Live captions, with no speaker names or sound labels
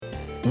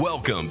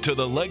Welcome to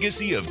the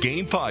Legacy of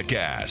Game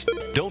podcast.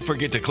 Don't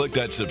forget to click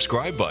that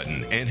subscribe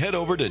button and head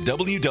over to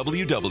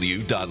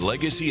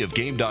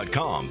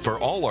www.legacyofgame.com for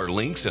all our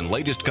links and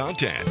latest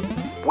content.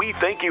 We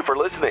thank you for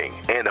listening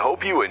and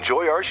hope you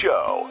enjoy our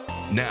show.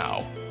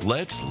 Now,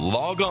 let's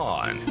log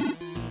on.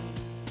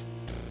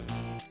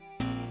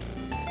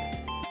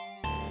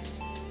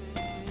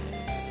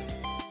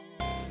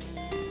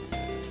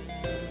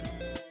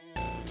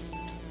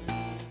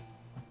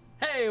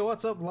 Hey,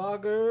 what's up,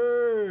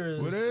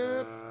 loggers? What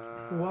up?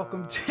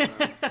 Welcome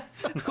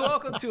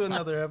to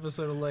another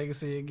episode of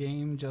Legacy of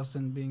Game.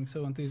 Justin being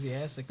so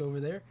enthusiastic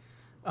over there.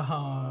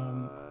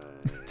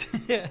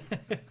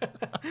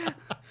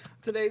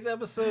 Today's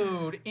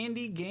episode,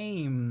 indie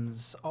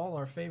games. All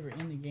our favorite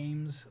indie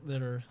games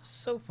that are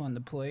so fun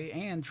to play.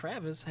 And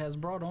Travis has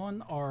brought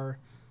on our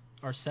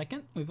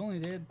second. We've only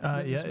did. Yeah,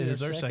 it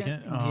is our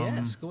second.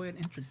 Yes, go ahead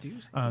and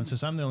introduce.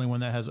 Since I'm the only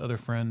one that has other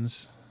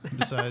friends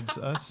besides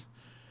us,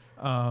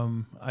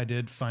 I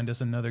did find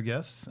us another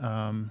guest.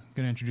 Going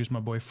to introduce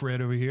my boy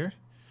Fred over here.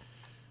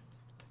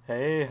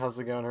 Hey, how's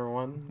it going,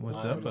 everyone?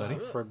 What's up, buddy?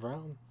 Fred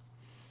Brown.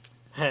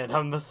 And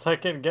I'm the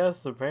second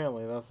guest,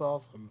 apparently. That's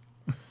awesome.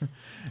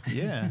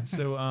 Yeah,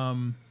 so I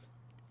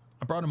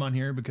brought him on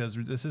here because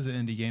this is an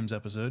indie games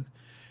episode,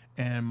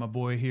 and my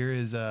boy here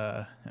is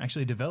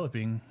actually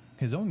developing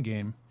his own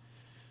game.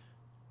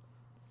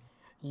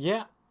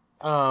 Yeah.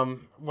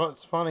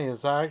 What's funny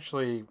is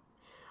I'm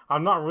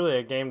not really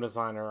a game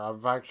designer.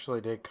 I've actually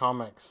did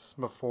comics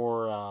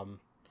before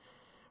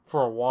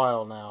for a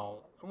while now.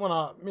 When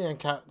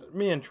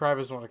me and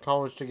Travis went to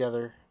college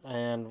together,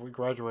 and we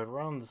graduated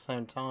around the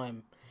same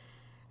time.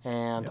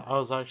 And yep. I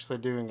was actually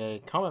doing a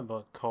comic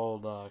book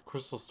called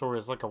Crystal Story.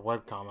 It's like a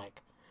webcomic.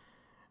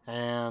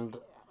 And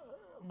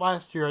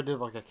last year I did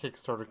like a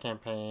Kickstarter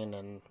campaign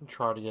and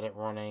tried to get it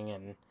running,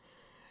 and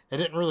it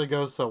didn't really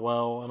go so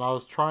well. And I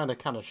was trying to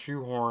kind of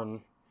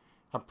shoehorn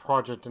a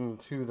project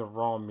into the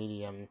raw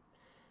medium.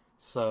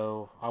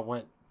 So I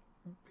went,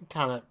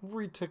 kind of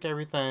retook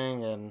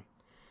everything and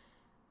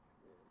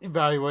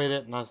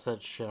evaluated it, and I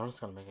said, shit, I'm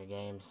just going to make a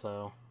game.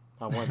 So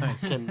I went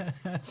back and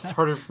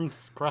started from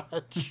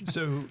scratch.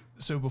 So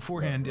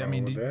beforehand, I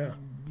mean,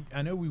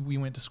 I know we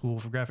went to school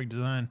for graphic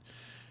design,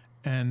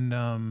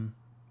 and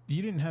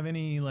you didn't have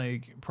any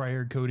like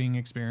prior coding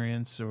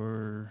experience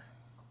or...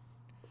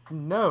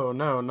 No,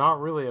 not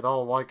really at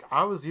all. Like,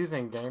 I was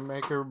using Game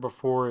Maker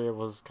before it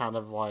was kind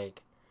of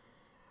like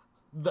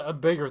a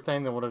bigger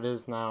thing than what it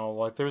is now.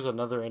 Like, there's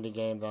another indie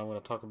game that I'm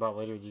going to talk about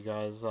later with you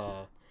guys.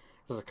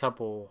 There's a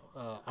couple.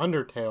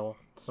 Undertale,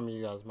 some of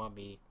you guys might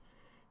be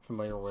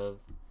familiar with,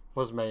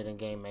 was made in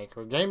Game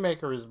Maker. Game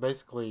Maker is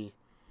basically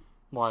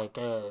like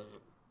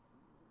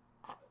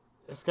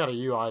it's got a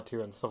UI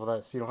to it and stuff like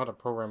that, so you don't have to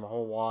program a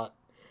whole lot.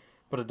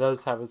 But it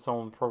does have its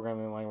own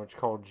programming language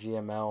called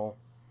GML,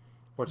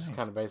 which is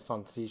kind of based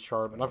on C#,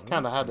 and I've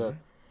kind of had to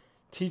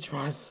teach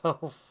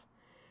myself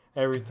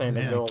everything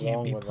to go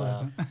along with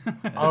that.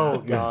 Oh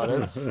god,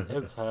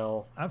 it's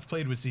hell. I've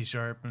played with C#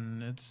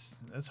 and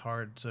it's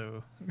hard.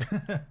 So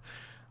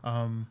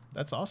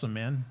that's awesome,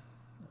 man.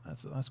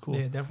 That's cool.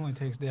 Yeah, it definitely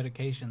takes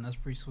dedication. That's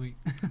pretty sweet.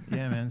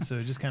 Yeah, man.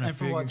 So just kind of. And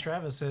for what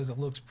Travis says, it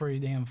looks pretty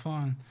damn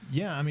fun.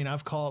 Yeah, I mean,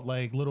 I've caught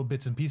like little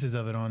bits and pieces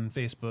of it on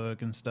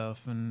Facebook and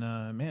stuff, and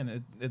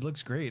man, it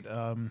looks great.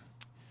 I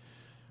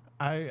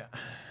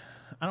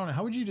don't know.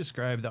 How would you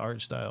describe the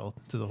art style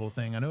to the whole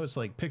thing? I know it's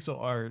like pixel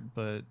art,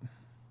 but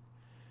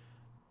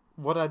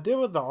what I did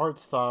with the art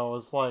style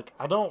is like,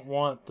 I don't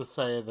want to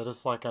say that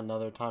it's like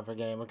another type of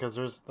game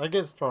because that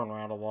gets thrown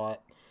around a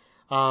lot.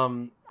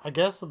 I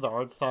guess with the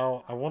art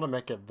style, I want to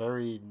make it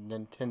very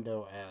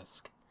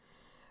Nintendo-esque.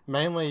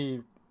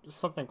 Mainly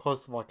something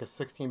close to like a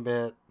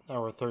 16-bit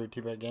or a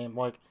 32-bit game.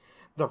 Like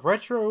the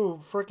retro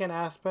freaking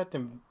aspect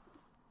in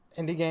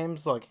indie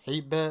games, like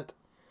 8-bit,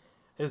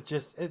 is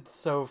just, it's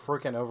so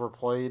freaking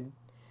overplayed.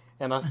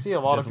 And I see a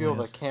lot of people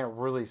that can't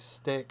really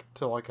stick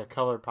to like a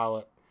color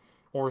palette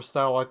or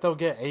style. Like they'll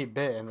get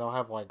 8-bit and they'll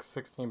have like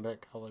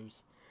 16-bit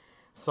colors.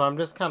 So I'm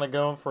just kind of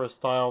going for a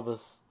style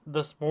this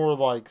more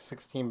like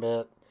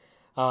 16-bit.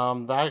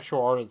 The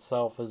actual art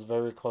itself is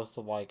very close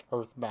to like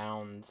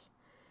Earthbound's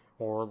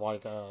or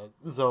like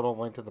Zelda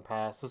Link to the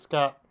Past. It's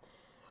got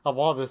a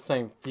lot of the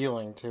same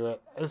feeling to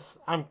it.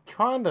 I'm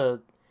trying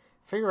to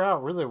figure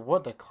out really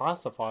what to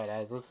classify it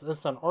as.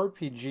 It's an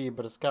RPG,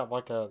 but it's got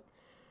like a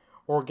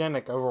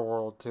organic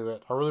overworld to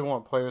it. I really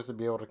want players to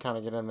be able to kind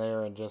of get in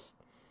there and just,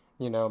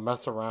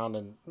 mess around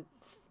and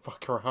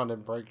fuck around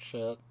and break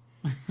shit.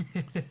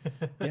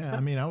 Yeah,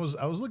 I mean, I was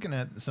looking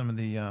at some of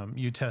the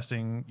you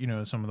testing,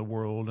 some of the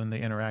world and the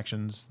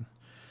interactions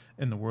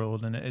in the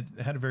world, and it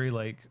had a very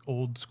like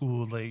old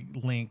school like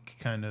Link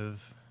kind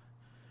of.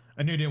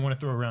 I knew you didn't want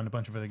to throw around a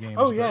bunch of other games.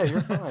 Oh yeah,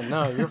 you're fine.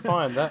 No, you're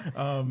fine.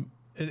 That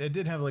it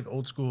did have like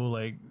old school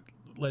like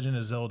Legend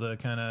of Zelda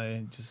kind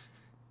of just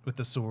with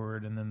the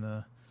sword, and then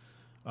the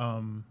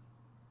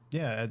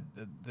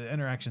the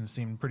interactions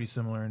seemed pretty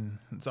similar, and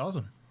it's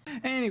awesome.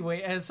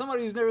 Anyway, as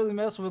somebody who's never really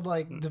messed with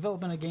like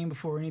developing a game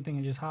before or anything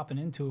and just hopping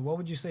into it, what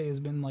would you say has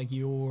been like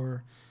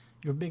your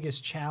your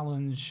biggest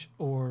challenge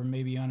or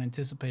maybe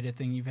unanticipated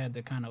thing you've had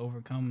to kind of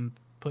overcome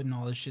putting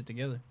all this shit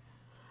together?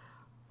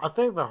 I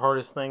think the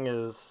hardest thing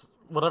is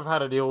what I've had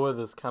to deal with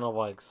is kind of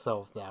like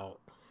self-doubt.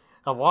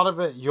 A lot of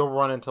it, you'll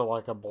run into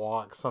like a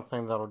block,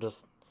 something that'll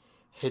just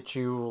hit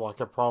you, like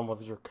a problem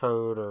with your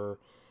code or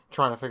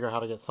trying to figure out how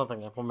to get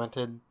something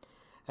implemented.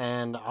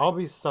 And I'll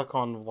be stuck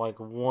on like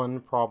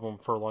one problem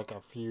for like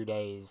a few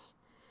days.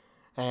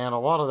 And a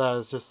lot of that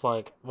is just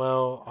like,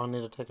 well, I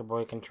need to take a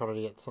break and try to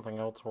get something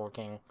else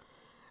working.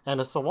 And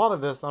it's a lot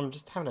of this I'm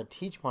just having to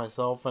teach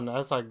myself. And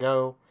as I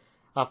go,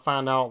 I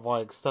find out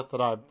like stuff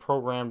that I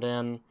programmed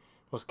in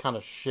was kind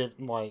of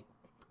shit like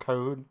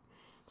code.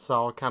 So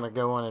I'll kind of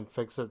go in and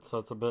fix it so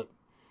it's a bit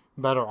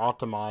better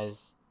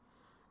optimized.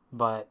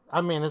 But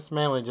I mean, it's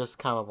mainly just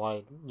kind of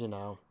like,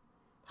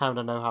 having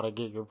to know how to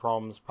get your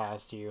problems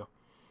past you.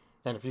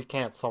 And if you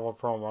can't solve a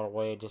problem right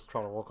away, just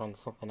try to work on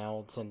something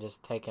else and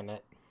just taking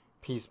it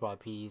piece by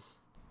piece.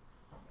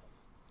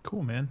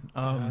 Cool, man.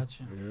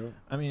 Gotcha.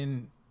 I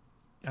mean,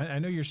 I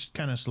know you're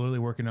kind of slowly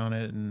working on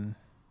it and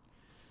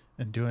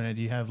doing it.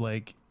 Do you have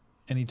like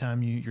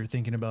anytime you're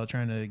thinking about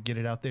trying to get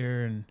it out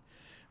there and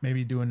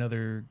maybe do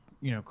another,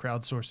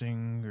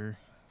 crowdsourcing or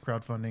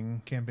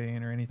crowdfunding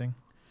campaign or anything?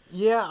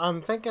 Yeah,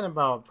 I'm thinking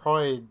about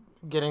probably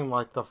getting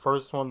like the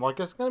first one. Like,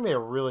 it's going to be a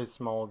really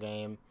small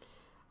game.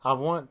 I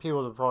want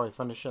people to probably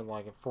finish it in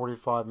like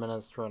 45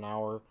 minutes to an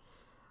hour.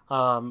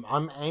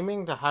 I'm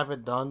aiming to have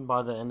it done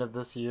by the end of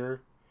this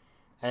year.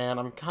 And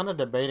I'm kind of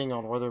debating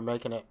on whether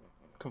making it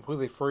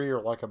completely free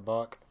or like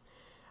 $1.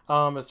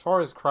 As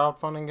far as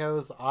crowdfunding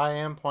goes, I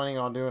am planning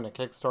on doing a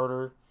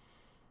Kickstarter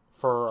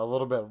for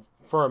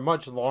a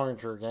much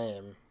larger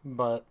game.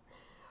 But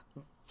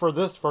for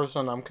this first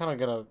one, I'm kind of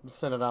going to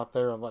send it out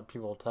there and let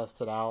people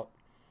test it out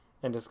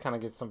and just kind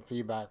of get some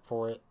feedback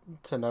for it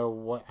to know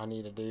what I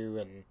need to do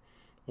and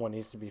what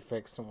needs to be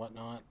fixed and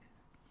whatnot.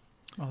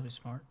 Oh, that'd be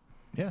smart.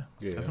 Yeah,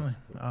 definitely.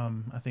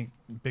 I think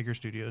bigger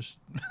studios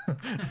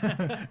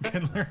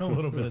can learn a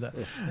little bit of that.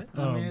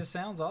 I mean, it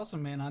sounds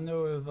awesome, man. I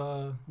know if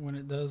when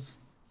it does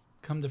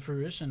come to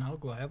fruition, I'll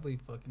gladly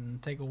fucking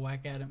take a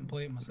whack at it and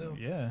play it myself.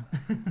 Yeah.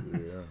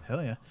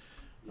 Hell yeah.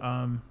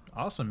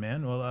 Awesome,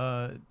 man.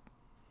 Well,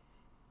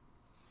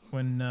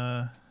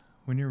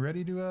 when you're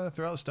ready to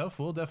throw out stuff,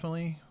 we'll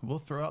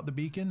throw out the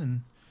beacon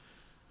and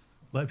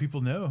let people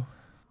know.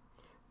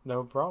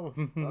 No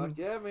problem.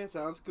 Yeah, man,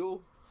 sounds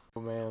cool. Oh,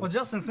 man. Well,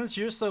 Justin, since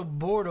you're so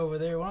bored over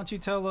there, why don't you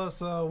tell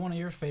us one of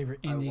your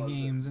favorite indie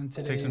games in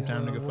today's Take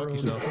some time to go fuck world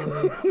yourself.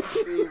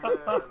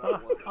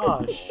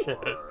 Oh, shit.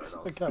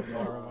 I got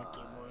more on my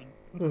keyboard.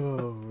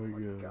 Oh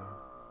my god.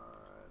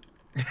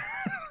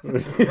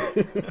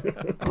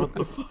 What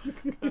the fuck?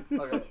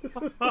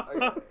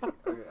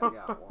 Okay, I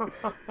got one.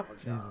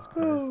 Jesus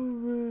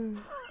Christ.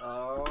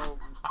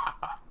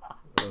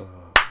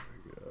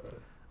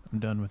 I'm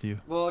done with you.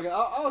 Well, okay,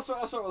 I'll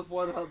start with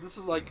one. This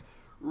is like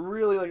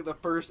really like the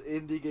first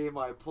indie game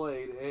I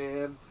played,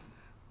 and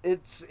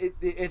it's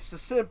the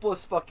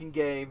simplest fucking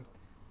game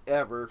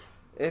ever.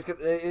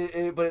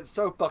 But it's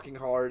so fucking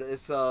hard. It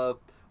was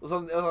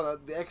on the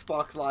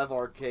Xbox Live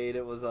Arcade.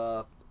 It was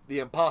the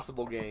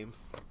Impossible game.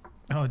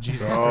 Oh,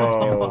 Jesus Christ.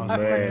 The Oh, Impossible.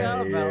 I forgot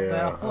man, about yeah.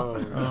 that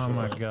one. Oh,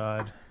 my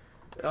God.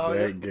 Oh,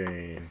 That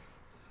game.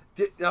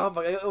 Oh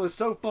my! It was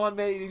so fun,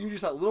 man. You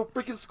just that little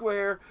freaking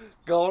square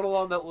going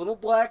along that little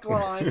black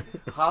line,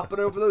 hopping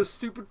over those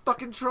stupid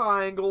fucking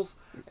triangles,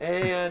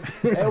 and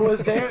it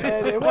was damn.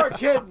 And they weren't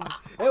kidding.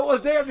 It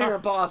was damn near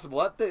impossible.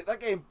 That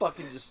game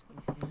fucking just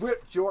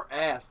whipped your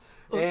ass.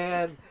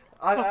 And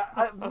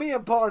me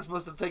and Barnes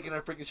must have taken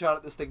a freaking shot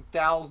at this thing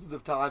thousands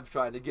of times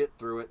trying to get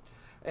through it.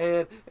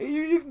 And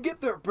you can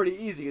get through it pretty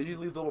easy because you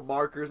leave little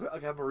markers.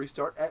 Okay, I'm gonna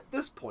restart at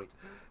this point.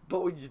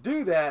 But when you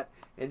do that,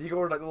 and you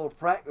go into like a little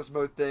practice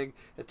mode thing,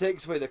 it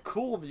takes away the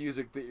cool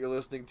music that you're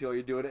listening to while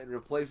you're doing it and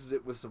replaces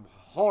it with some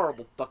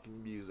horrible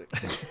fucking music.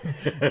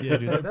 Yeah,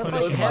 dude. That's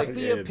Punish like you. half Yeah,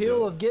 the it appeal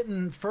does. of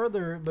getting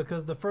further,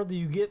 because the further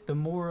you get, the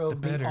more of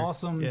the better.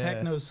 awesome Yeah.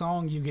 techno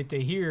song you get to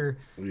hear.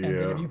 And then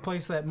Yeah. if you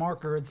place that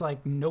marker, it's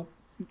like, nope,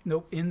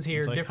 ends here,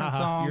 It's like, different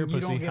haha, song. you're a You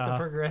pussy, don't get haha. to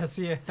progress.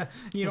 Yeah,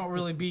 you don't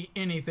really beat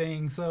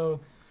anything. So,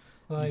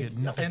 like, get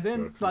nothing. and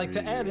then Sucks to like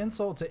to be add you.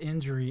 insult to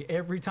injury,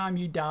 every time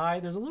you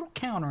die, there's a little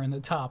counter in the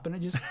top, and it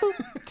just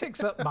boop,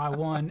 ticks up by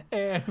one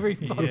every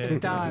fucking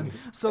it time.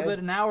 does. So that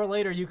an hour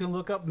later you can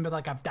look up and be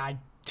like, I've died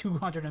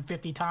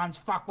 250 times.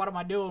 Fuck, what am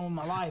I doing with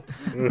my life?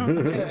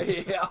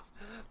 Yeah,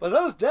 but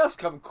those deaths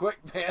come quick,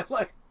 man.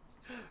 Like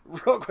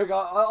real quick.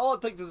 All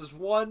it takes is just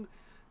one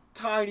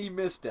tiny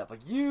misstep. Like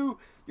your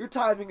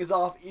timing is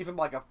off even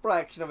like a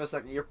fraction of a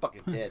second. You're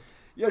fucking dead.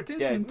 You're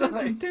dead.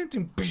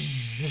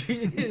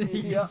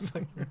 Yeah.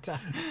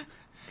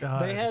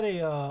 God. They had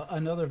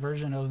another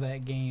version of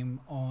that game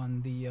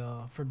on the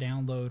for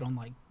download on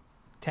like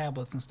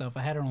tablets and stuff.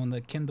 I had it on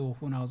the Kindle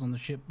when I was on the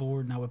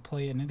shipboard, and I would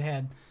play it, and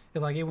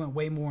it went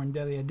way more in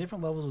depth. They had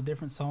different levels with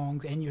different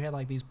songs, and you had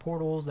like these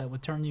portals that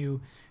would turn you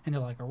into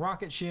like a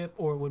rocket ship,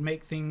 or it would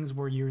make things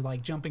where you're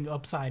like jumping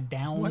upside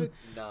down, What?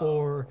 No.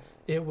 or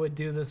it would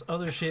do this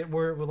other shit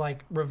where it would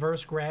like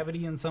reverse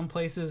gravity in some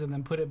places and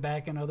then put it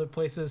back in other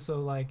places. So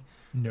like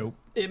Nope.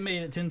 it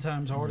made it 10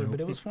 times harder, Nope. but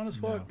it was fun as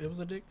fuck. No. It was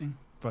addicting.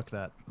 Fuck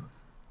that.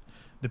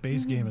 The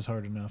base game is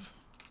hard enough.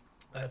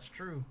 That's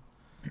true.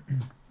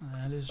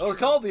 That is It was true.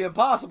 called the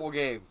Impossible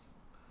Game.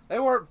 They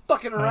weren't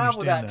fucking around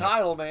with that, understand that.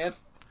 title, man.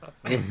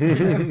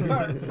 They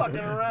weren't fucking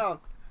around.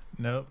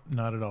 Nope,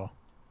 not at all.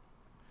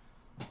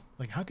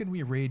 Like, how can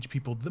we rage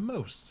people the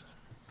most?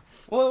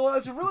 Well,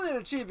 it's really an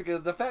achievement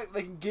because the fact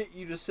they can get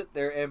you to sit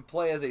there and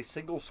play as a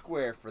single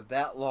square for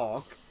that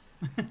long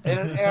in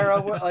an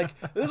era where, like,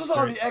 this was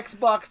on the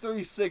Xbox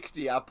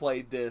 360. I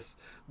played this.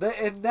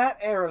 In that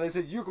era, they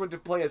said you're going to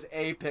play as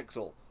a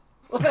pixel.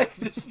 Like,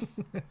 just,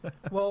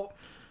 Well,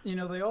 you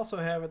know, they also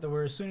have it to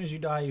where as soon as you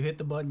die, you hit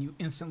the button, you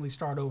instantly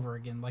start over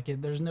again. Like,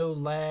 there's no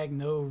lag,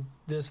 no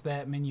this,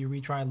 that menu,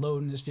 retry,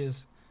 load, and it's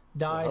just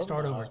die, Well,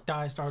 start not. over,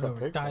 die, start It's a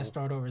over, die, pixel.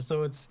 start over.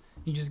 So it's,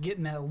 you just get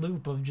in that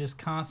loop of just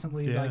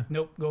constantly Yeah. like,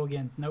 nope, go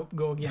again, nope,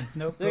 go again,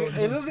 nope, go it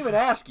again. doesn't even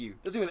ask you.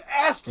 It doesn't even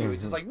ask you.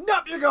 It's just like,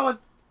 nope, you're going.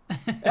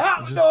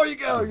 Out the door you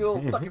go, you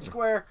little fucking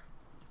square.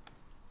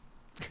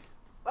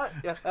 But,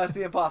 yeah, that's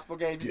the Impossible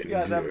Game. If you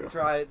guys haven't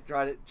tried it,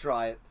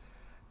 try it.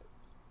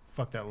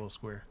 Fuck that little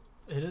square.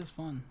 It is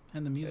fun,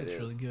 and the music's is.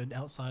 really good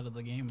outside of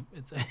the game.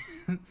 It's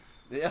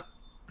Yeah.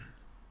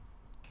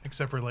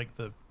 Except for, like,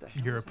 the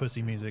hell you're a is that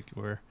pussy music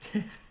where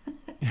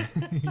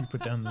you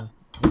put down the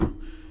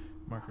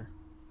marker.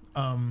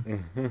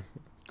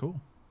 Cool.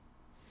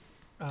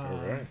 All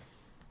right.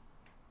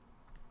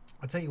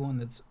 I'll tell you one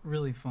that's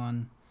really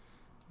fun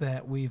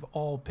that we've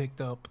all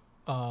picked up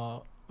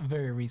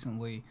very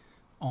recently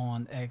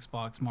on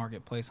Xbox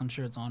Marketplace. I'm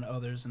sure it's on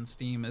others in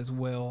Steam as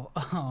well.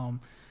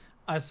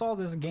 I saw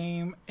this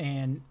game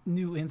and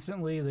knew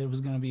instantly that it was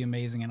going to be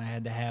amazing, and I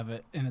had to have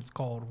it. And it's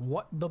called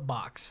What the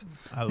Box.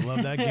 I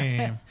love that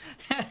game.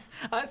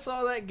 I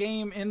saw that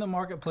game in the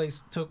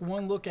marketplace, took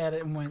one look at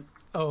it, and went,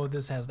 "Oh,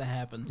 this has to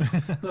happen."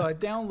 So I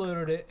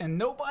downloaded it, and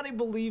nobody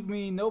believed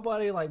me.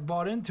 Nobody like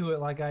bought into it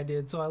like I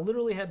did. So I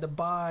literally had to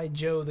buy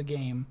Joe the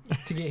game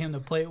to get him to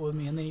play it with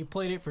me. And then he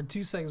played it for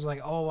 2 seconds.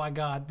 Like, "Oh my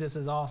god, this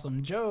is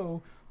awesome."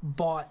 Joe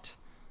bought,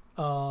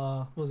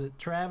 was it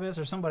Travis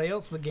or somebody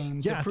else the game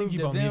Yeah, I to think prove he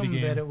to bought me the them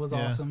game. that it was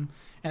Yeah. awesome.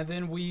 And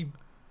then we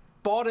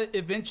bought it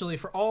eventually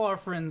for all our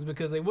friends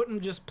because they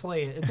wouldn't just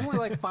play it. It's only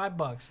like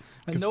 $5,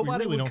 and 'Cause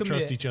nobody we really would don't commit.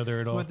 trust each other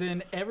at all. But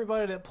then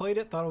everybody that played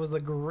it thought it was the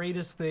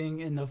greatest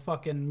thing in the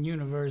fucking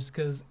universe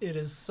because it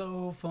is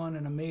so fun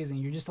and amazing.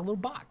 You're just a little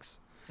box.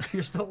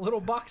 You're just a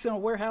little box in a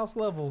warehouse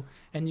level,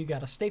 and you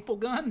got a staple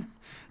gun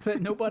that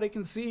nobody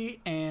can see,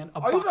 and a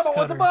Are you box talking about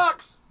what the cutter.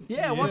 box?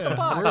 Yeah, what the Yeah,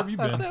 box? where have you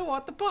I been? said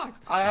what the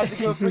box. I had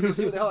to go freaking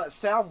see what the hell that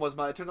sound was.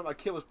 When I turned out my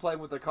kid was playing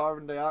with the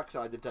carbon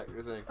dioxide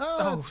detector thing.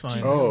 Oh, that's fine.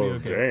 Jesus. Oh, It'll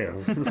be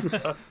okay.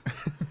 damn.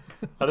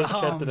 I just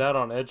checked it out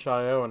on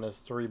itch.io and it's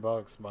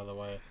 $3, by the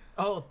way.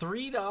 Oh,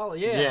 $3.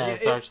 Yeah, Yeah,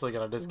 it's actually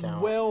got a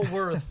discount. well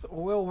worth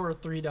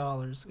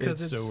 $3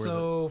 because It's it's, so worth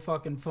so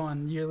fucking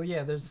fun.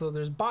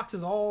 There's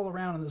boxes all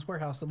around in this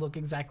warehouse that look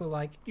exactly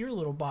like your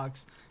little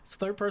box. It's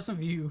third person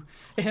view,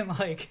 and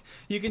like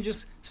you can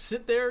just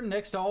sit there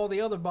next to all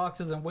the other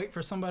boxes and wait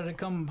for somebody to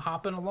come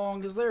hopping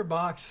along as their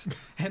box,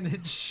 and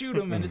then shoot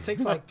them. And it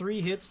takes like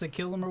 3 hits to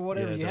kill them or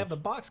whatever. Yeah, it You have does.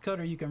 the box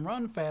cutter, you can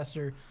run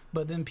faster,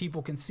 but then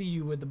people can see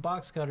you with the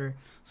box cutter.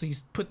 So you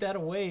put that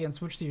away and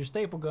switch to your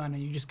staple gun,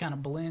 and you just kind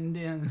of blend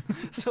in.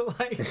 So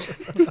like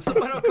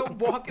somebody will come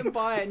walking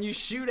by and you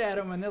shoot at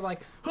them, and they're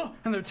like, huh,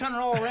 and they're turning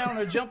all around,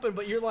 they're jumping,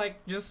 but you're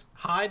like just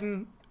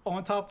hiding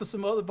on top of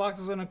some other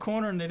boxes in a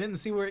corner, and they didn't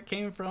see where it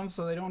came from,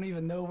 so they don't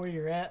even know where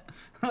you're at.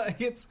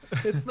 Like it's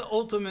the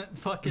ultimate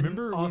fucking.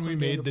 Remember awesome when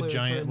we game to made play the with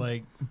giant friends.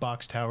 like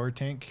box tower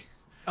tank?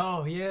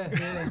 Oh yeah.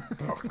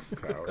 Box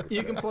tower.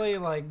 You can play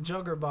like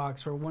Jugger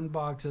Box, where one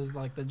box is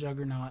like the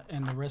Juggernaut,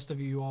 and the rest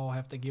of you all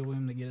have to kill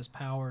him to get his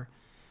power.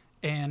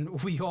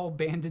 And we all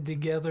banded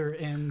together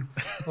and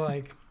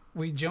like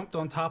we jumped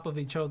on top of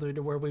each other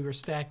to where we were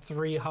stacked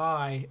 3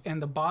 high,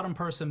 and the bottom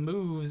person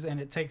moves and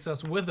it takes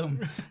us with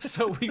him.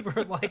 So we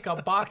were like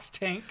a box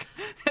tank,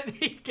 and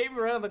he came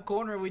around the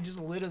corner and we just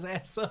lit his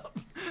ass up.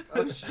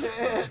 Oh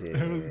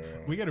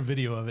shit! We got a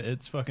video of it.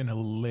 It's fucking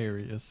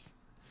hilarious.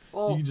 You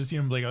Well, can just see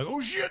him like, oh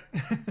shit.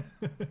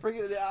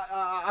 freaking,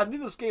 I knew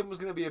this game was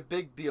going to be a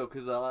big deal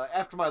because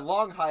after my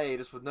long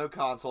hiatus with no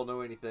console, no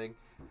anything,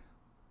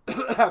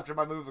 after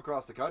my move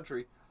across the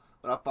country,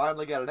 when I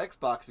finally got an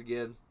Xbox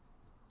again,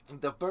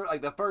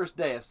 the first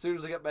day, as soon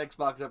as I got my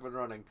Xbox up and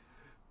running,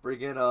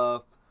 freaking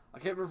I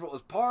can't remember if it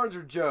was Parnes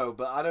or Joe,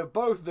 but I know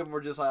both of them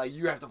were just like,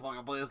 you have to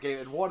fucking play this game,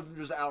 and one of them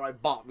just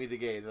outright bought me the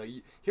game. They're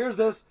like, here's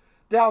this,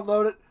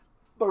 download it,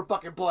 we're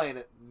fucking playing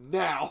it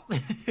now.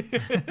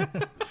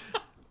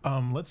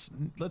 Let's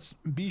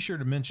be sure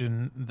to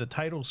mention the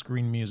title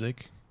screen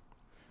music.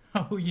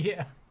 Oh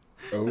yeah,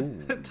 Oh,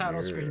 the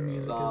title screen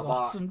music is Box.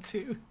 awesome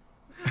too.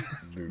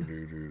 Do,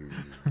 do, do, do.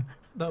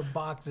 The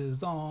box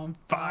is on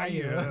Fire.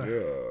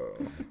 fire.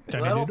 Yeah.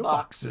 Tiny Little little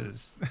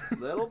boxes.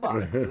 Little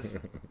boxes.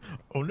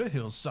 On the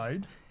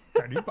hillside.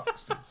 Tiny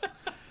boxes.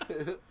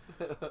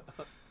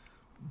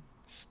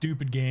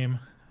 Stupid game.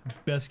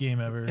 Best game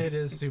ever. It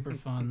is super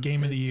fun.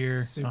 Game of the It's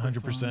year. super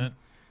 100%. fun.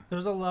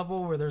 There's a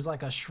level where there's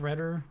like a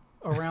shredder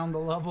around the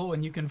level,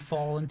 and you can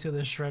fall into the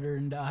shredder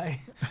and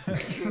die.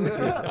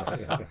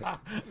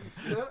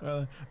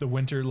 The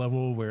winter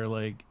level where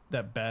like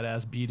that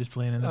badass beat is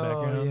playing in the Oh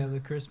background. yeah, the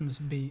Christmas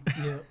beat.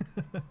 Yep.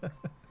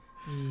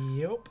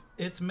 Yep.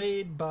 It's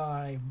made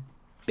by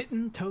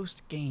Bitten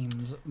Toast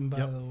Games, by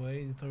Yep. the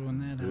way. Throwing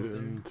that out there.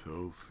 Bitten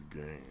Toast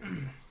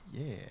Game.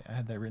 Yeah, I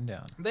had that written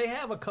down. They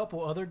have a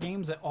couple other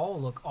games that all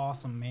look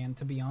awesome, man,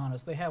 to be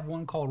honest. They have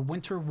one called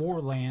Winter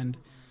Warland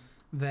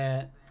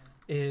that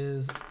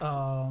is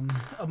a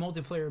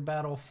multiplayer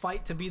battle.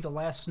 Fight to be the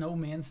last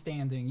snowman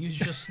standing. Use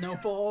your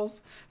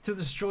snowballs to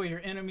destroy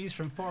your enemies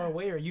from far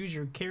away, or use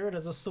your carrot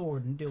as a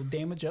sword and deal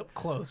damage up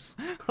close.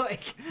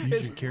 Like,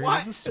 Use your carrot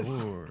what? as a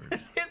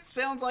sword. It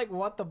sounds like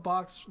What the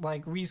Box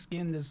like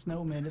reskinned this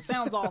snowman. It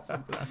sounds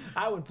awesome.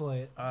 I would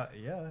play it.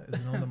 Yeah, is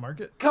it on the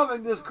market?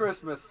 Coming this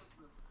Christmas.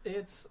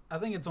 I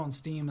think it's on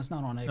Steam. It's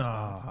not on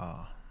Xbox.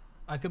 Ah,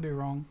 I could be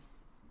wrong.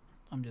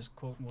 I'm just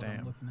quoting what I'm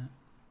Damn. looking at.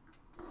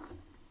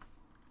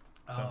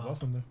 sounds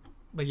awesome though.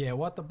 But yeah,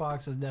 What the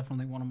Box is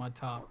definitely one of my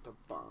top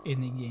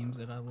indie games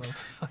that I love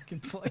fucking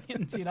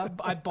playing. Dude, I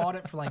bought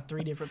it for like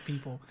 3 different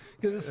people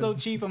because it's so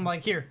cheap. I'm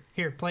like, here,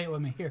 play it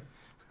with me. Here.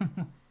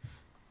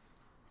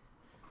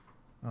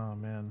 Oh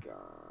man. God.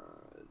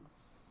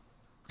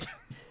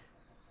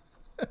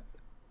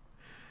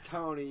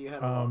 Tony, you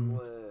had a long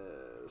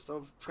list.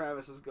 Oh,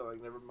 Travis is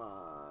going. Never mind.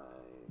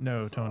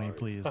 No, Tony, Sorry.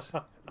 please.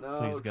 No,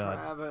 Please,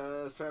 God.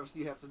 Travis,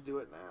 you have to do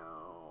it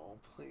now.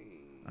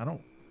 Please. I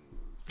don't.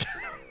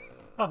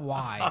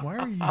 Why? Why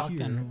are you Fucking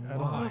here? I don't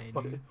why,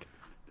 dude?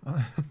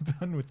 I'm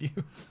done with you.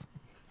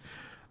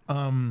 All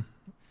right.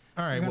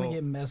 We're gonna Well,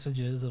 get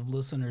messages of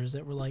listeners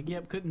that were like,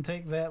 "Yep, couldn't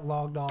take that.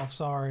 Logged off.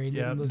 Sorry,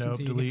 yeah. didn't listen Nope.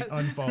 to Delete. you."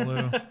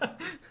 Unfollow.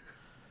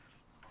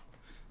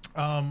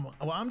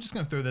 Well, I'm just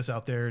gonna throw this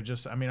out there.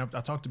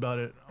 I talked about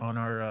it on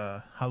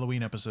our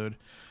Halloween episode.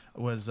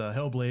 Was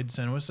Hellblade: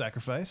 Senua's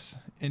Sacrifice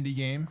indie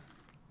game?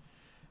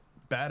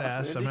 Badass.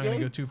 That's I'm an indie not gonna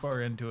game? go too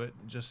far into it,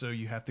 just so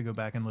you have to go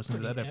back and listen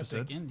to that Pretty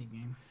episode. epic indie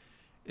game.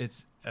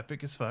 It's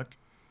epic as fuck.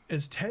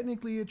 It's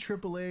technically a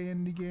AAA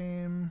indie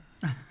game.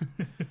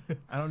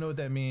 I don't know what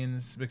that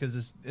means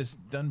because it's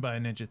done by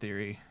Ninja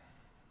Theory.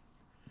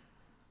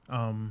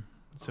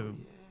 So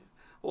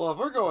Well, if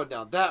we're going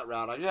down that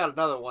route, I got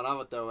another one I'm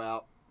gonna throw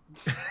out.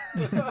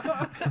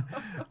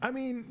 I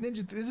mean, this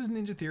is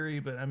Ninja Theory,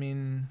 but I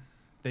mean,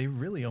 they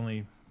really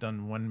only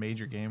done one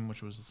major game,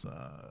 which was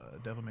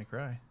Devil May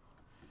Cry.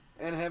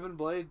 And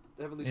Heavenly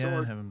Yeah,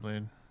 Sword. haven't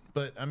played,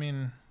 but I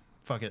mean,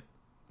 fuck it.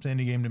 It's an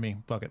indie game to me.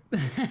 Fuck it.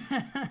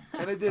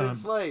 And they did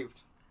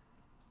Enslaved.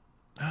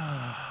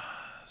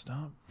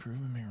 Stop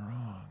proving me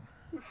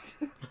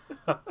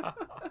wrong.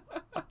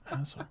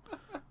 Asshole.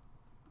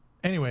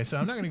 Anyway, so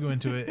I'm not going to go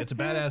into it. It's a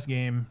badass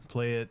game.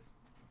 Play it.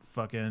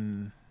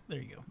 Fucking. There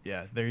you go.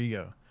 Yeah, there you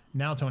go.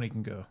 Now Tony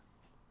can go.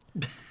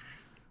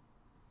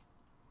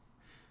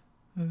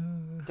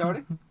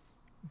 Tony?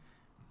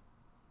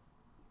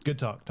 Good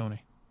talk,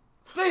 Tony.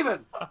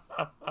 Steven!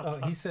 Oh,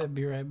 he said,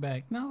 "Be right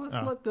back." No,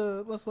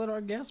 let's let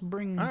our guests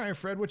bring All right,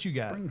 Fred, what you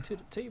got? to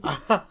the table.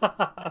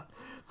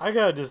 I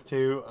got just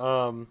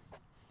 2.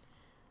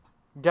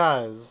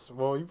 Guys,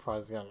 well, you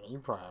probably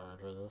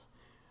haven't heard this.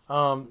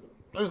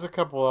 There's a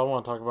couple I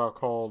want to talk about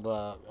called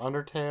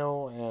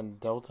Undertale and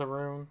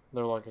Deltarune.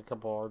 They're like a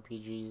couple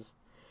RPGs.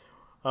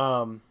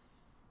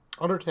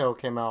 Undertale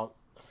came out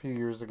a few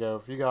years ago.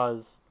 If you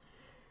guys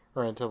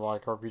are into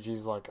like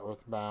RPGs like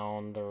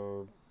Earthbound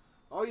or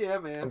Oh, yeah,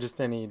 man. just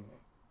any...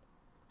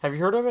 Have you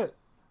heard of it?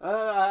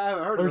 I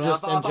haven't heard Or of it.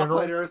 just I in general?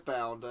 played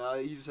Earthbound.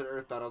 You just said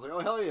Earthbound. I was like, oh,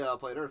 hell yeah, I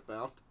played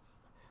Earthbound.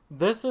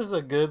 This is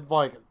a good,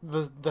 like,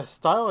 the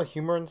style of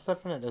humor and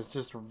stuff in it is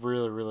just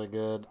really, really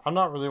good. I'm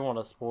not really want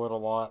to spoil it a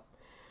lot.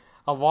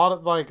 A lot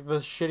of, like, the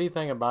shitty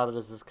thing about it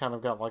is it's kind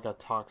of got, like, a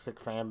toxic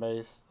fan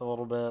base a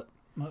little bit.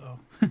 Uh-oh.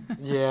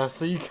 Yeah,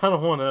 so you kind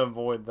of want to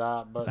avoid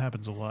that, but... That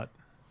happens a lot.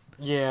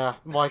 Yeah,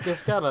 like,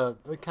 it's got a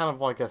kind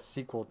of like a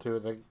sequel to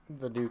it that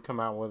the dude come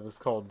out with. It's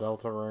called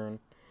Deltarune.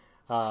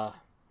 You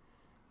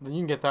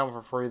can get that one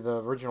for free.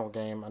 The original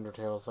game,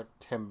 Undertale, is like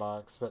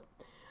 $10, but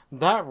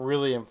that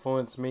really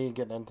influenced me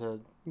getting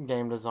into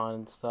game design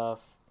and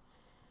stuff.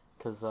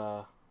 Because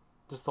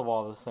just a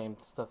lot of the same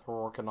stuff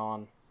we're working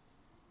on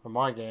for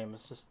my game,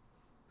 it's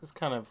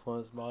kind of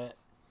influenced by it.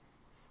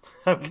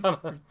 I'm kind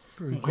of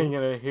Pretty cool.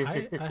 winging it here.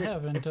 I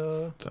haven't It's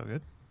all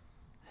good.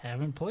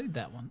 haven't played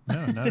that one,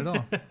 No, not at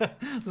all.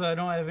 so I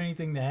don't have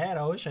anything to add.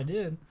 I wish I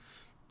did,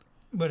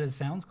 but it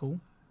sounds cool.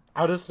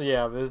 It's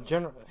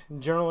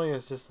generally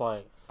it's just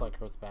like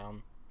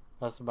Earthbound.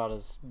 That's about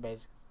as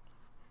basic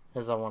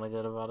as I want to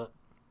get about it.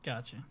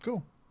 Gotcha.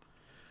 Cool.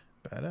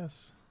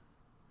 Badass.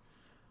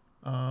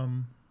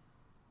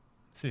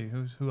 See,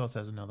 who else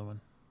has another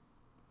one?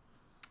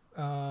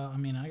 I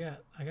mean, I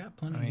got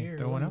plenty here.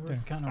 throw one out there.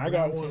 Kind of I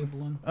got one.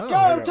 tabling. Oh, Go,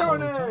 got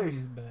Tony!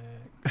 Tony's back.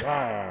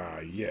 Ah,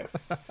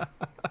 yes.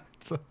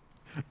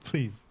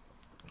 please.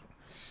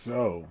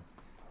 So,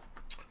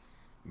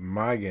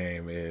 my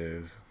game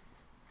is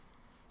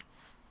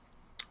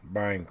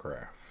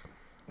Minecraft.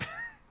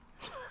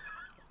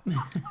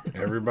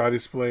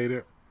 Everybody's played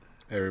it.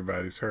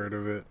 Everybody's heard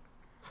of it.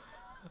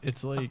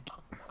 It's like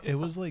it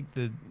was like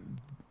the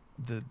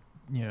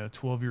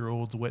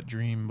 12-year-old's wet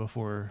dream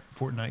before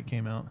Fortnite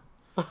came out.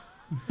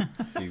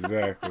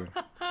 Exactly.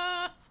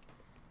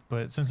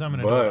 But since I'm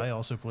an adult, I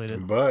also played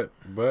it. But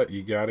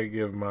you gotta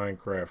give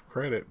Minecraft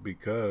credit,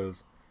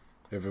 because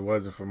if it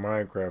wasn't for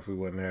Minecraft, we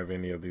wouldn't have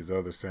any of these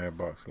other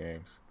sandbox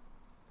games.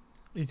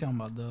 You talking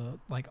about the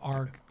like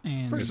Ark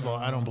and? First of all,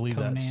 I don't believe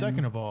that. Conan.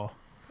 Second of all,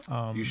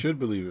 You should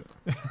believe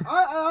it.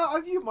 I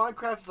view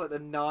Minecraft as like the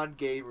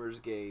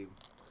non-gamers game.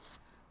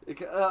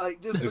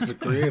 It's a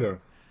creator.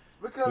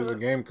 Because It's a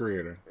game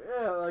creator.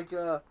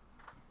 yeah,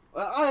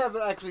 I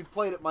haven't actually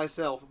played it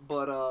myself,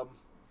 but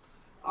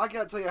I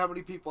can't tell you how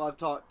many people I've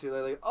talked to.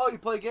 They're like, "Oh, you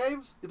play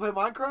games? You play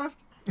Minecraft?"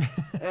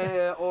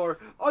 Or,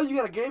 "Oh, you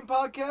got a game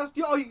podcast?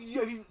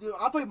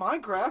 I play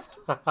Minecraft."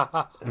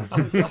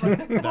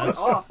 That's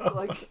off.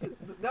 Like,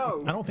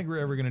 no. I don't think we're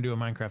ever going to do a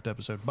Minecraft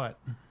episode, but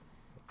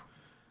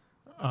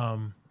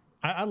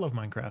I love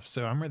Minecraft,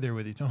 so I'm right there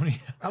with you, Tony.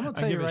 I'm gonna I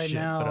tell you give a right shit,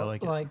 now, but I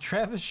like it.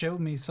 Travis showed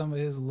me some of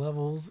his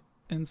levels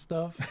and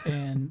stuff,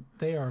 and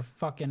they are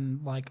fucking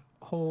like,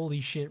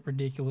 holy shit,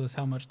 ridiculous.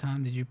 How much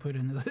time did you put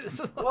into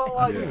this? Well,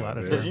 like, Yeah, a lot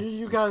of man. time. Did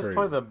you It's guys crazy.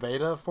 play the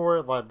beta for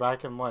it like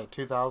back in like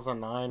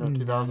 2009 or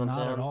 2010?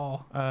 Not at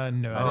all. No, I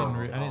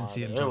didn't. I didn't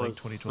see it God, until like was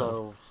 2012.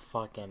 so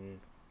fucking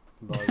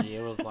buggy.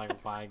 It was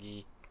like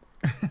laggy.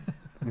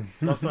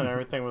 That's when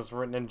everything was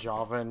written in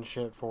Java and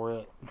shit for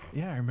it.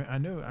 Yeah, I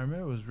know. I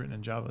remember it was written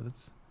in Java.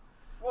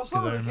 well,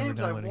 some of I the remember games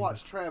I've downloading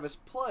watched Travis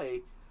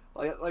play,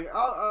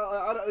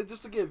 I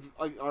just to give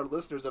our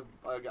listeners an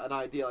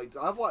idea, like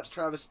I've watched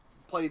Travis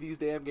play these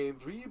damn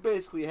games where you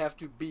basically have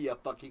to be a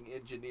fucking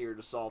engineer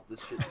to solve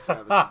this shit that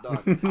Travis has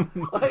done.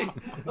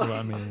 Well,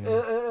 I mean,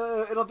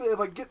 It'll be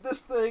like get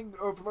this thing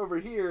from over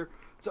here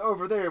to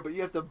over there, but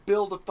you have to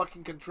build a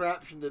fucking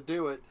contraption to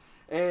do it.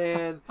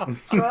 And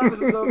Travis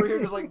is over here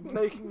just like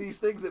making these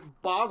things that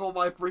boggle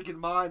my freaking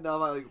mind. Now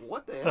I'm like,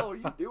 what the hell are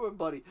you doing,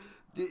 buddy?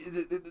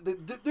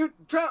 Dude,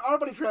 our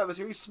buddy Travis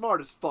here, he's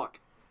smart as fuck.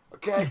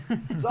 Okay,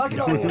 so I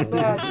can only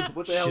imagine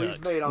what the hell he's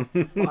Shucks. made on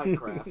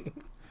Minecraft.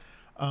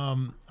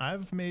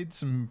 I've made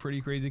some pretty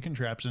crazy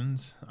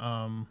contraptions.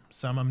 Some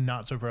I'm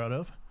not so proud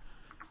of.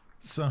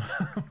 Some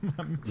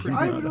I'm pretty I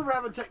proud even of. remember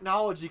having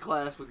technology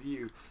class with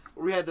you,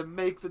 where we had to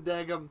make the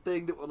daggum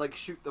thing that would like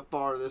shoot the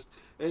farthest,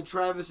 and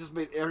Travis just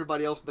made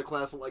everybody else in the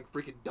class look like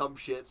freaking dumb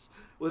shits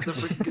with the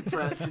freaking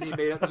contraption he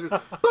made up. Just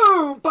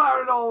boom,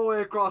 fired it all the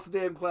way across the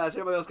damn class.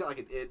 Everybody else got like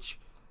an inch.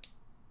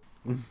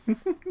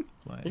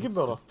 Like, You can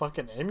build a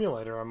fucking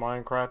emulator in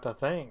Minecraft, I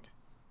think.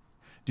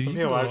 Dude, Some you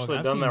can people build actually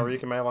I've done that seen- where you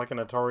can make like an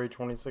Atari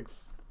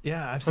 26.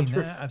 Yeah, I've seen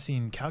that. I've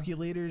seen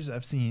calculators.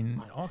 I've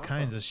seen all what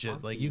kinds the of shit.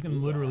 fuck Like do you you can do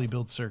literally that?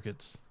 build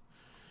circuits.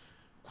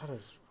 That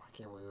is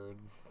fucking weird.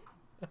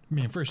 I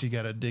mean, first you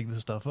got to dig the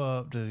stuff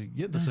up to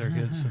get the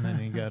circuits, and then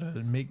you got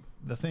to make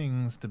the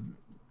things to,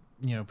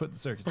 put the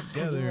circuits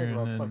together, Make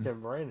my and then fucking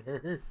brain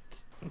hurt.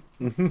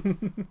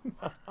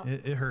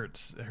 it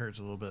hurts. It hurts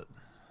a little bit.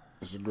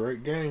 It's a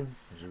great game.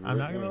 It's a I'm great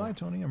not gonna game. lie,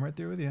 Tony. I'm right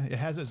there with you. It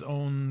has its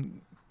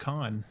own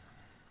con.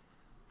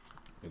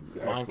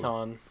 Exactly.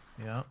 Minecon.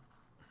 Yeah.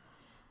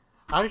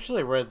 I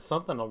actually read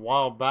something a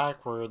while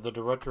back where the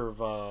director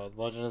of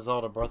Legend of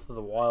Zelda: Breath of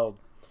the Wild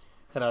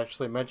had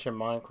actually mentioned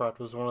Minecraft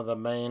was one of the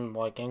main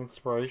like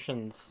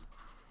inspirations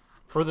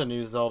for the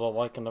new Zelda,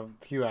 like in a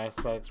few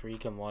aspects where you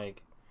can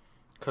like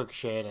cook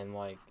shit and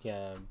like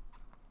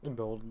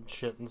build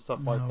shit and stuff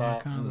like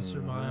that. Kind of the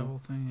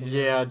survival thing.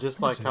 Yeah, just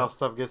like see how that.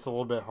 stuff gets a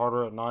little bit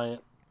harder at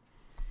night.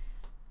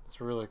 It's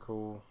really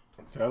cool.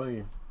 I'm telling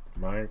you,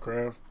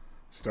 Minecraft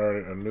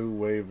started a new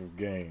wave of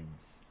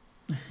games.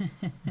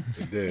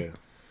 It did.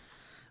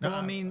 Well,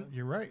 I mean,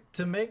 you're right.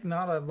 to make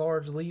not a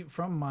large leap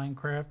from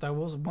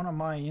Minecraft, one of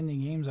my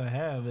indie games I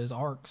have is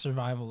Ark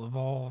Survival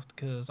Evolved,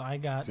 because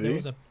there See?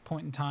 was a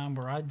point in time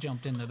where I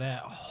jumped into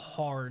that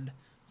hard.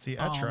 See,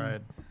 I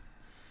tried.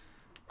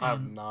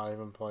 I've not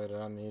even played it.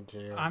 I need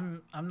to.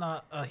 I'm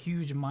not a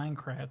huge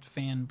Minecraft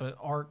fan, but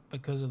Ark,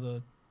 because of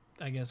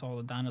I guess all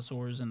the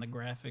dinosaurs and the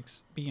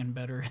graphics being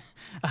better,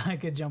 I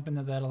could jump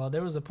into that a lot.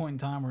 There was a point in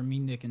time where me,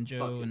 Nick, and Joe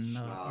Fucking and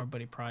schnob. our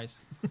buddy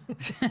Price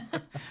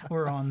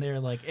were on there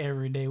like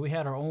every day. We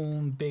had our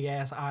own big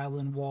ass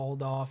island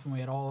walled off, and we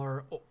had all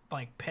our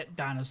like pet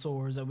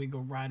dinosaurs that we go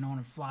riding on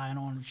and flying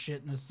on and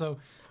shit. And it's so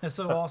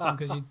awesome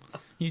because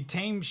you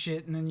tame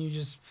shit and then you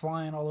just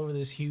flying all over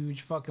this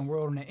huge fucking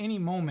world, and at any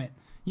moment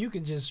you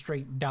could just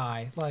straight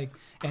die, like,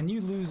 and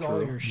you lose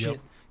all your shit.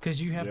 Because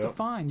you have to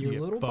find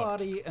your little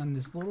body and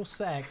this little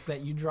sack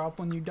that you drop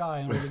when you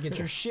die in order to get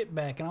your shit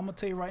back. And I'm going to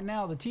tell you right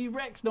now, the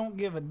T-Rex don't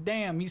give a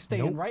damn. He's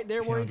staying right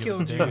there where he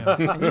killed you.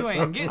 And you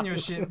ain't getting your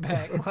shit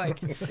back.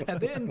 Like, and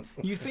then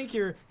you think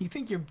you're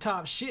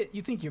top shit.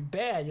 You think you're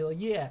bad. You're like,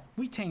 yeah,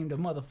 we tamed a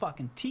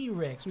motherfucking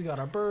T-Rex. We got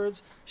our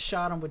birds,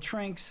 shot him with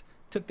tranks,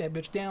 took that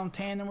bitch down,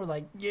 tanned him. We're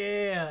like,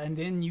 yeah. And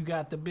then you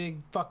got the big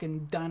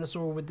fucking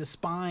dinosaur with the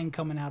spine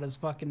coming out his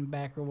fucking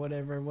back or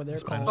whatever they're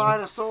called.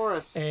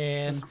 Spinosaurus.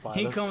 And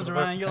he comes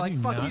around and you're like,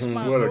 fuck you, What a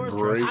Spinosaurus.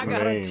 great I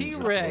got a name, T-Rex.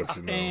 just to let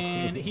you know.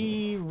 And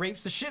he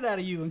rapes the shit out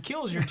of you and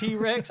kills your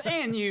T-Rex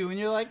and you. And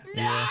you're like,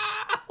 no!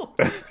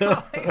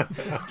 Like,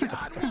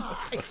 God, why?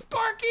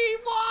 Sparky,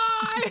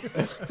 why?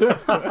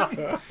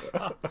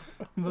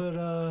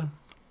 But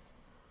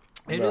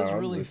it is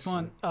really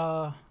fun.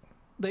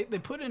 They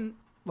put in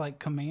like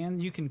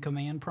command. You can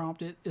command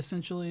prompt it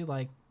essentially,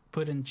 like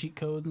put in cheat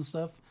codes and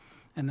stuff,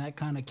 and that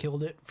kind of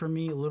killed it for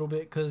me a little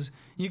bit because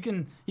you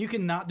can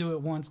not do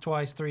it once,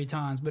 twice, 3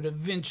 times, but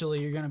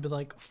eventually you're gonna be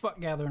like, fuck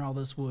gathering all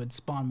this wood,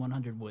 spawn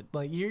 100 wood.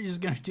 Like you're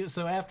just gonna do.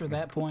 So after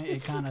that point,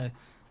 it kind of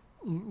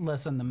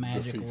lessened the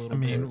magic a little bit. I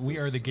mean, we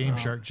are the Game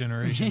Shark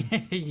generation.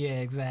 Yeah,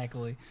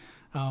 exactly.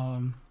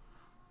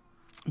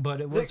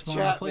 But it was Nick fun.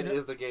 Chapman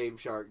is the Game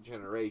Shark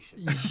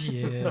generation.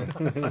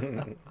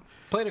 Yeah.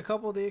 Played a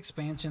couple of the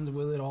expansions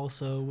with it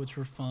also, which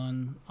were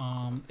fun.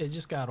 It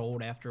just got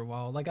old after a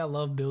while. Like, I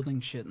love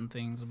building shit and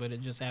things, but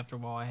it just, after a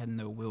while, I had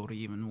no will to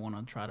even want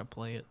to try to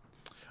play it.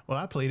 Well,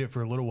 I played it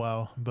for a little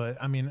while, but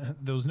I mean,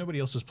 there was nobody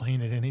else was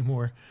playing it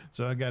anymore,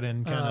 so I got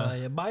in kind of.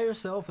 Yeah, by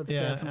yourself, it's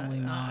definitely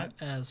not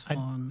as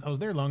fun. I was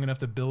there long enough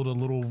to build a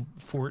little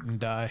fort and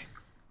die.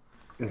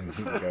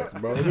 That's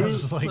about I was it.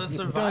 just like, The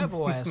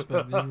survival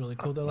aspect is really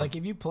cool. Though, like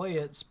if you play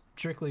it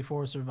strictly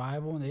for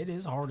survival, and it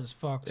is hard as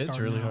fuck. It's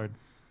starting really out. hard.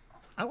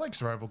 I like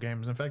survival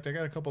games. In fact, I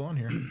got a couple on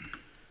here.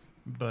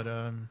 But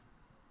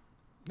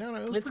no,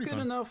 it was It's pretty good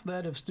fun. enough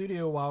that if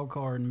Studio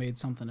Wildcard made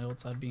something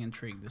else, I'd be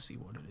intrigued to see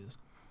what it is.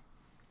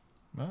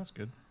 Well, that's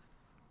good.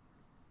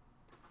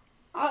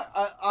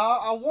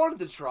 I wanted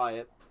to try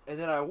it, and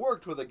then I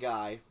worked with a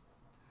guy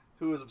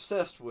who was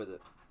obsessed with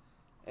it.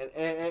 And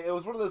it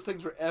was one of those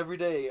things where every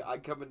day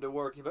I'd come into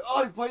work, he'd be like,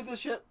 oh, you played this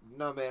shit?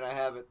 No, man, I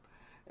haven't.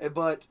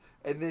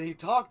 And then he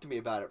talked to me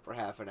about it for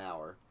half an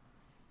hour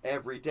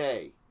every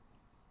day.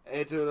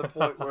 And to the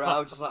point where I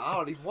was just like, I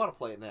don't even want to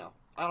play it now.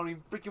 I don't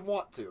even freaking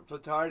want to. I'm so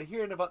tired of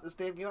hearing about this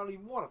damn game, I don't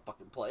even want to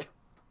fucking play it.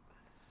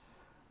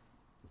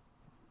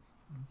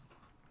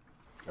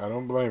 I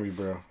don't blame you,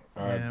 bro.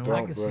 I Yeah, well, I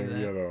don't can see blame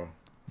you that. at all.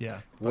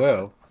 Yeah.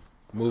 Well,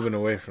 moving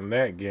away from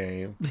that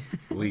game,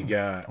 we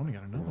got Only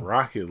got another one.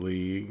 Rocket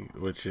League,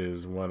 which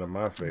is one of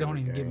my favorite Don't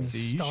even get me games. See,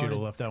 you should have started.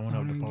 left that one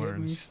Don't up to even get me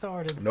Barnes.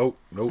 started. Nope,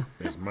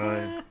 it's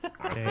mine.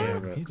 I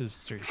Damn, love he it.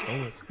 just straight stole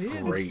it. He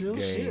didn't Great steal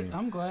shit. game.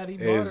 I'm glad he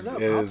brought Is- it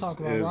up. is- I'll talk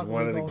about is Rocket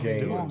one League of all the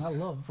day long. I games-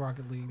 love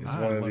Rocket League. It's I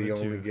one of love the it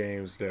only too.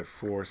 games that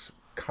force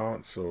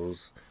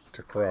consoles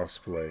to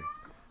crossplay.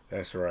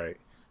 That's right.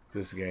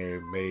 This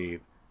game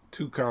made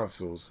 2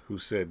 consoles who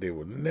said they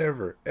would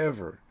never,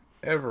 ever,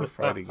 ever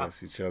fight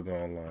against each other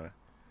online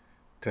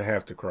to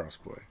have to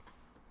crossplay.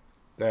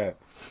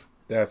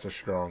 That's a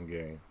strong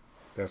game.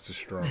 That's a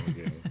strong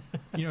game.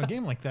 You know, a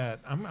game like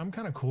that, I'm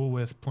kind of cool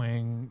with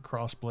playing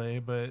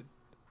crossplay, but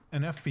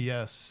an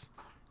FPS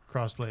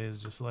crossplay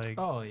is just like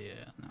Oh yeah,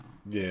 no.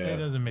 Yeah, it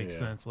doesn't make yeah.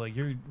 sense. Like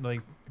you're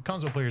like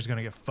console player's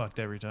gonna get fucked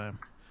every time.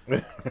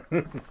 Yeah,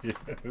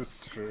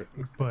 it's true.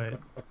 But No,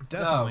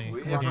 definitely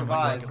we a game like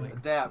improvise, Rocket League.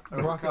 adapt,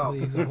 Rocket overcome.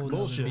 League's a whole nother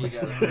Bullshit.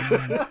 beast. Though,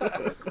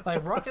 man.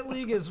 Like Rocket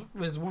League is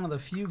one of the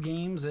few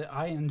games that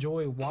I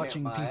enjoy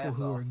watching my people ass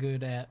who off. are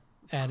good at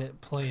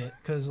it play it.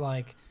 Because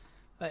like,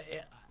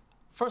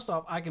 first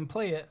off, I can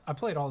play it. I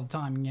play it all the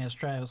time. And yes,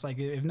 Travis. Like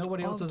if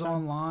nobody All else the is time.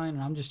 online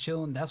and I'm just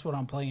chilling, that's what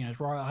I'm playing.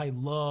 I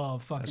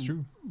love fucking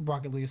true.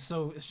 Rocket League. It's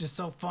just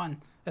so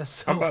fun. It's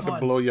so I'm about to fun.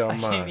 blow your I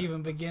can't mind.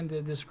 even begin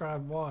to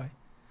describe why.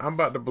 I'm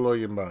about to blow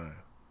your mind.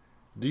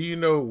 Do you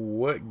know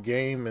what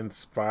game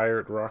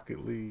inspired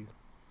Rocket League?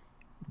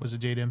 Was it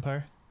Jade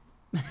Empire?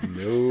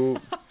 Nope.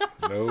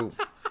 Nope.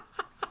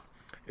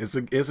 It's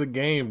a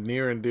game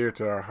near and dear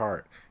to our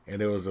heart,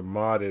 and it was a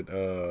modded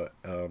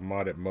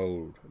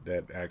mode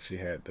that actually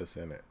had this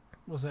in it.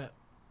 What's that?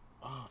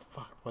 Oh,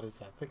 fuck. What is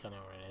that? I think I know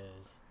what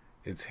it is.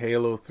 It's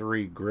Halo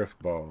 3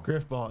 Griffball.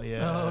 Griffball,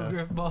 yeah. Oh,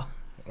 Griffball.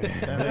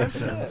 That makes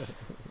sense.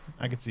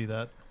 I could see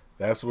that.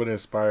 That's what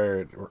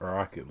inspired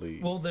Rocket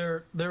League. Well,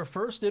 their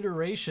first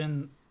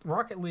iteration,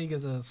 Rocket League,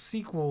 is a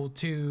sequel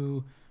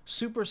to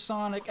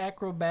Supersonic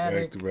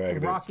Acrobatic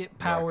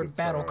Rocket-Powered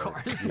Battle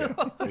Cars. Yeah,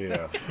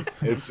 yeah.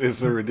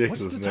 It's a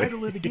ridiculous What's the name.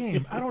 title of the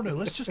game? I don't know.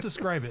 Let's just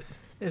describe it.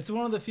 It's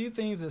one of the few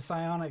things that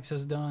Psyonix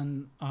has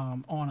done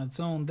on its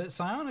own. That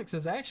Psyonix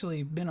has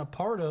actually been a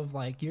part of,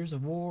 like Gears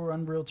of War,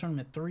 Unreal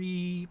Tournament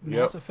 3,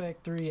 Mass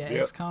Effect 3,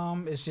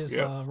 XCOM. It's just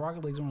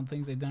Rocket League's one of the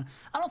things they've done.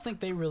 I don't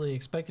think they really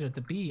expected it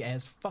to be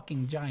as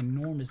fucking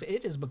ginormous.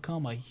 It has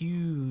become a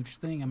huge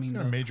thing. I mean,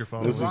 a major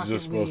following. This was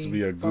just supposed to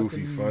be a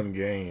goofy, fun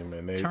game,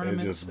 and it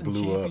just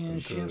blew up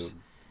into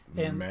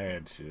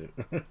mad shit.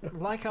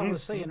 Like I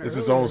was saying earlier, it's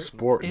its own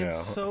sport now. It's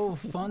so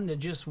fun to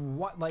just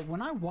watch. Like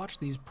when I watch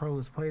these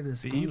pros play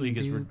this game, E-League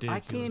is dude, ridiculous. I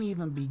can't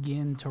even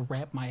begin to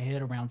wrap my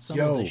head around some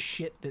of the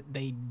shit that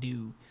they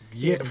do.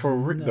 Yeah, It is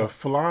for the nuts.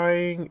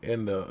 flying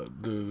and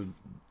the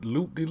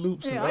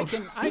loop-de-loops. Yeah, I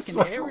can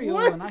aerial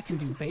and I can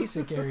do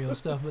basic aerial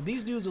stuff, but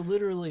these dudes will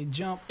literally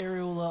jump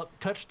aerial up,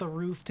 touch the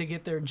roof to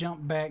get their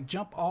jump back,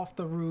 jump off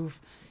the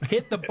roof,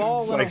 hit the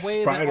ball in like a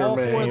way that all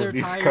four of Spider-Man their with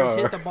these tires hit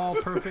cars. the ball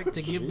perfect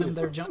to give them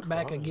their jump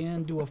back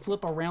again, do a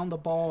flip around the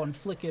ball and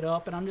flick it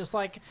up, and I'm just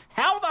like,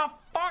 how the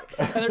fuck?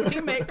 And their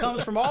teammate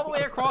comes from all the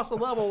way across the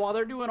level while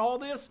they're doing all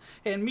this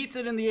and meets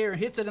it in the air and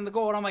hits it in the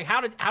goal, and I'm like, how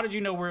did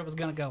you know where it was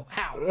gonna go?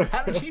 How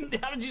did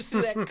you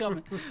see that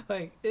coming?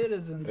 Like, it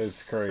is insane.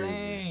 It's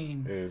crazy.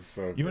 It's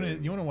so You want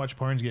to watch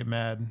Parnes get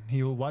mad?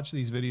 He will watch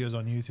these videos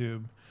on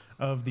YouTube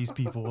of these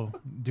people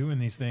doing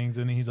these things,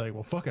 and he's like,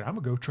 "Well, fuck it, I'm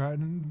gonna go try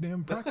it in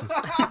damn practice."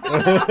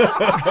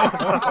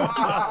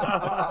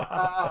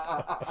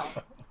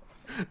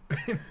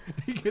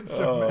 He gets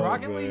so mad.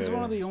 Rocket League is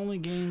one of the only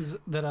games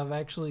that I've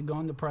actually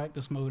gone to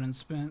practice mode and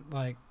spent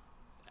like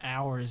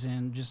hours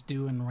in just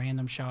doing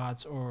random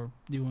shots or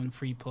doing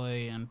free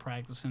play and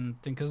practicing.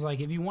 Because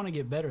like if you want to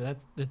get better,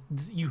 that's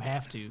you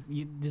have to.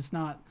 It's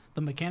not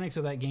the mechanics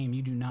of that game.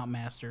 You do not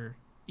master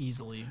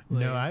easily.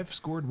 No, I've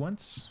scored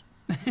once,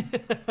 and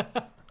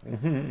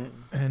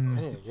I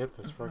need to get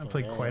this I freaking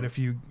played game. quite a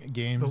few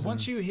games. But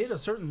once you hit a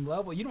certain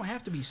level, you don't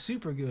have to be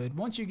super good.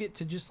 Once you get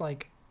to just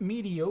like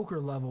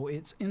mediocre level,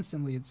 it's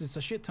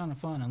a shit ton of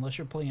fun unless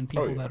you're playing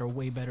people that are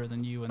way better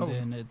than you, and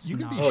then it's you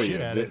can not. be Oh shit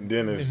yeah, at it.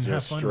 then it's and have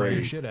just fun while you're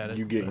straight. shit at it,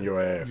 You getting but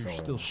your ass you're on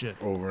still shit.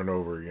 over and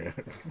over again.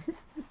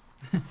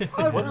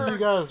 What do you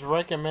guys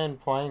recommend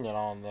playing it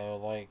on though?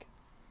 Like,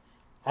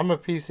 I'm a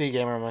PC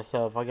gamer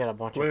myself. I got a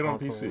bunch Play of it on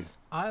consoles. PC.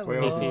 I Play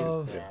it on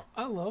love PC. Yeah.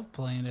 I love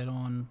playing it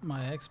on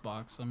my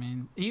Xbox. I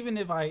mean, even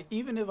if I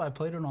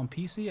played it on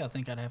PC, I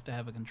think I'd have to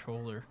have a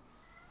controller.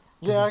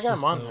 Yeah, I it's got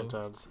just mine so- hooked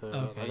up too.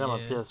 Okay, I got my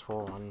yeah.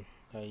 PS4 one.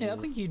 Yeah, I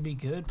think you'd be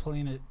good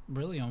playing it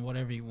really on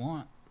whatever you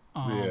want.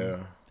 Yeah.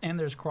 And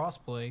there's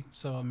crossplay,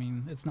 so I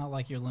mean, it's not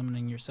like you're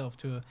limiting yourself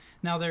to a.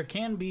 Now there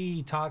can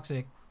be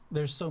toxic.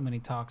 There's so many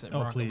toxic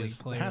Oh Rocket League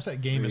please! players. Half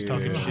that game is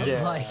talking Yeah. shit.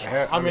 Yeah. Like,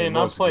 I mean, I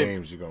most played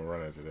games you're gonna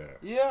run into that.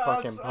 Yeah,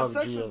 fucking it's PUBG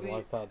actually is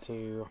like that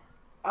too.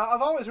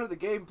 I've always heard the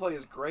gameplay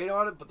is great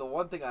on it, but the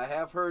one thing I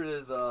have heard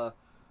is the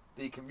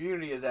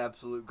community is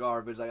absolute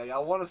garbage. Like I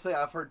want to say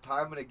I've heard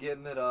time and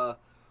again that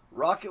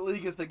Rocket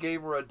League is the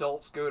game where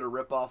adults go to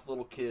rip off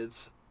little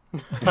kids.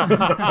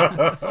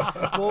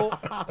 well,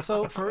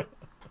 so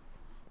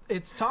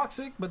it's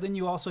toxic, but then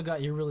you also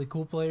got your really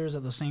cool players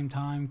at the same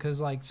time.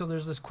 Because like, so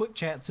there's this quick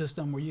chat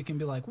system where you can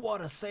be like,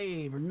 "What a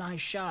save" or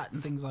 "Nice shot"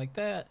 and things like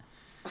that.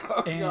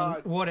 And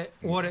God. what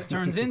it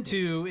turns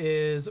into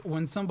is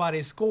when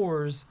somebody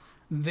scores,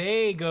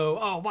 they go,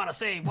 "Oh, what a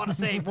save! What a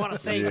save! What a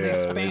save!" and they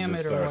spam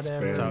it or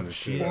whatever. Talk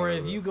shit. Or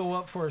if you go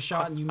up for a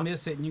shot and you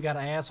miss it and you got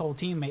an asshole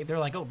teammate, they're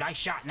like, "Oh, nice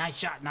shot, nice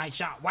shot, nice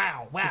shot,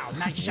 wow,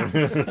 nice shot."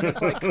 And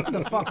it's like, come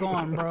the fuck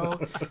on, bro.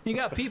 You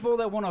got people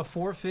that want to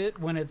forfeit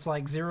when it's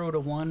like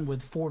 0-1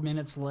 with 4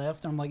 minutes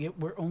left. I'm like,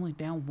 we're only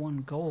down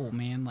 1 goal,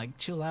 man. Like,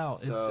 chill out.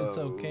 It's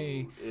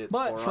okay. It's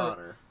But for for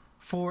honor.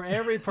 for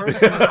every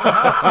person that's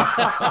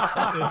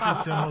It's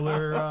a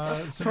similar.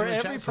 for similar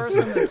every chat person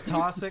system. that's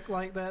toxic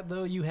like that,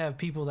 though, you have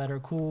people that are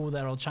cool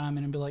that'll chime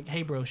in and be like,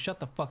 "Hey, bro, shut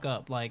the fuck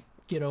up. Like,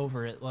 get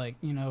over it. Like,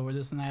 you know, or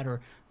this and that, or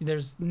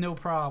there's no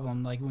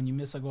problem. Like, when you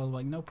miss a goal,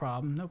 like, no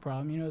problem.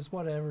 You know, it's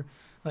whatever."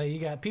 Like, you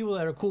got people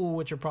that are cool,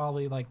 which are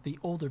probably like the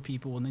older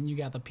people, and then you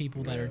got the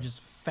people that are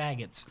just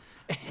faggots.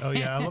 Oh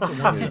yeah, I love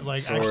the ones that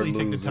like Sore actually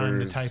take the time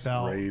to losers, type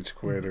out rage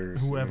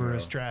quitters, whoever you know.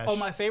 is trash. Oh,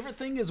 my favorite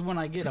thing is when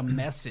I get a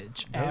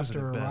message Those are after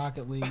the a best.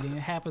 Rocket League. And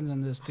it happens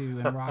in this too,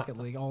 in Rocket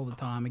League all the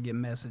time. I get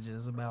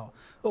messages about,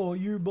 "Oh,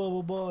 you're blah,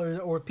 blah, blah."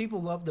 Or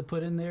people love to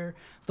put in there,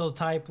 they'll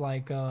type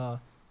like,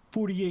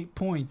 48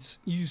 points.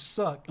 You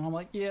suck. And I'm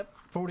like, yep,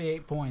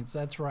 48 points.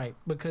 That's right.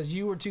 Because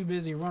you were too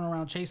busy running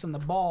around chasing the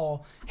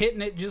ball,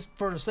 hitting it just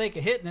for the sake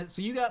of hitting it.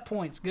 So you got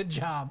points. Good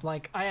job.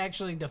 Like, I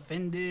actually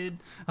defended,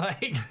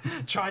 like,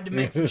 tried to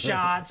make some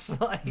shots.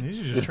 Like, You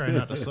should just try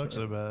not to suck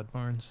so bad,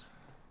 Barnes.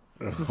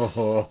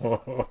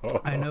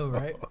 I know,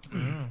 right?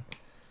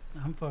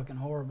 I'm fucking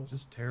horrible.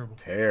 Just terrible.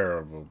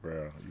 Terrible,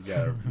 bro. You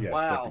gotta Wow.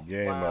 step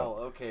your game Wow. up.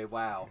 Okay.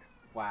 Wow.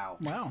 Wow.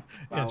 Wow.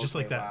 Yeah, just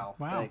like that. Wow.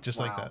 Wow. Thanks, Just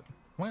like that.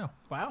 Wow.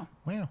 Wow.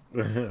 Wow.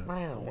 Wow.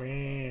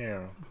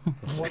 Wow.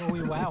 What are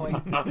we wowing?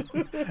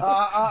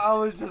 I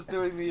was just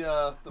doing the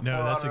No, For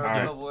that's a Honor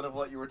good- equivalent of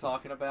what you were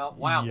talking about.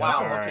 Wow. Yeah.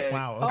 Wow. Alright. Okay.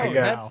 Wow. Oh, Okay.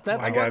 that's I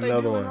what got they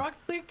another do in one.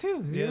 Rocket League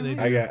too. Yeah, they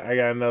do. I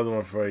got another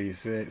one for you.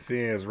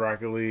 Seeing as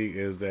Rocket League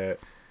is that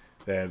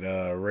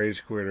that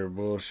Rage Quitter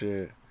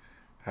bullshit.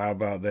 How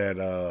about that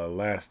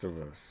Last of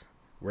Us?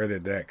 Where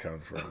did that come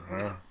from,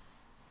 huh?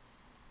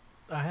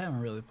 I haven't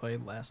really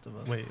played Last of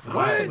Us. Wait, What?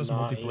 Last of Us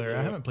Not multiplayer. either.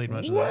 I haven't played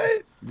much of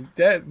that. What?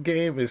 That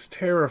game is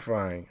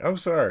terrifying. I'm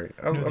sorry.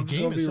 No, the I'm just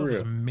game gonna be itself is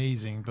real.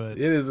 amazing, but It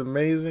is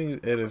amazing.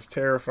 It is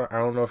terrifying. I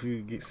don't know if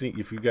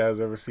if you guys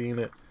ever seen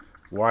it.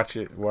 Watch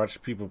it.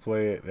 Watch people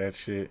play it. That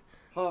shit.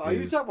 Are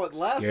you is talking about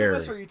Last scary.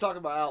 of Us or are you talking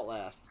about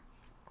Outlast?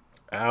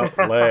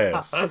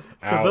 Outlast.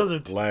 'Cause those are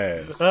two-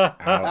 Outlast.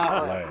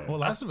 Outlast. well,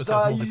 Last of Us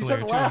has multiplayer You said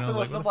too. Last And I of was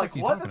Us, and I'm like,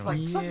 like, what what? the That's fuck are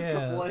you like talking such a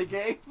Yeah. AAA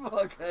game.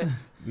 Okay.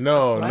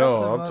 No, Last no,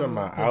 of I'm Us talking is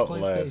about for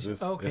Outlast. PlayStation.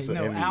 It's Okay, an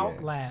no, indie game.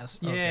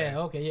 Outlast. Okay. Yeah,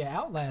 okay, yeah,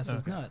 Outlast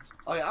is Okay. nuts.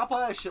 Oh yeah, I'll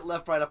play that shit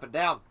left, right, up, and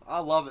down. I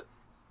love it.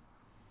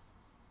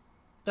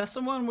 That's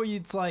the one where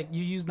it's like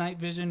you use night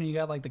vision and you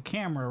got like the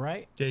camera,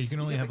 right? Yeah, you can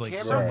only You have get like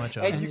the so camera, much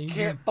of and it. you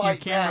can't your fight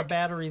camera back.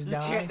 batteries You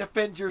die. can't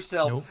defend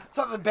yourself. Nope.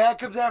 Something bad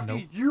comes after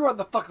Nope. you run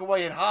the fuck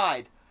away and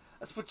hide.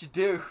 That's what you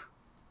do.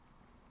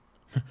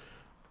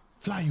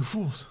 Fly, you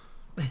fools!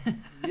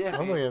 Yeah. I'm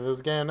man. looking at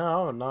this game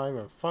now. I would not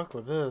even fuck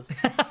with this.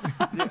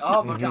 Yeah,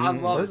 oh my god, I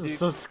love This it, is dude.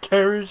 some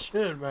scary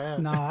shit,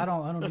 man. No, I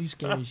don't do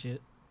scary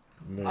shit.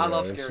 I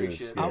love that scary is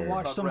shit. I Scary.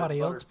 watched It's somebody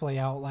about bread and else play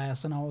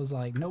Outlast and I was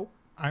like, nope.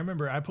 I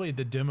remember I played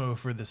the demo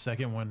for the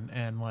second one,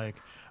 and like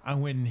I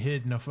went and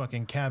hid in a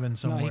fucking cabin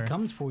somewhere.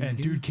 comes for you, and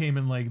dude. came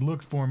and like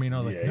looked for me, and I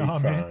was like, Yeah, "Nah,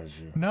 he man, finds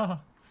you. nah,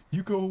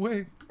 you go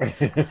away."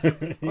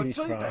 Well, He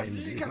so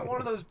finds you you. got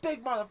one of those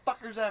big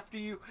motherfuckers after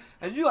you,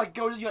 and you like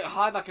you like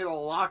hide like in a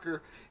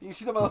locker. And you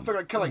see the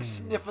motherfucker kind of like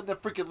sniffing the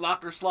freaking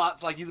locker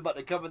slots, like he's about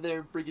to come in there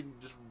and freaking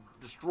just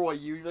destroy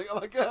you. You're like, oh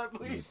my god,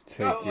 please, Just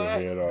take go your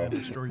away. head And off.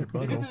 destroy your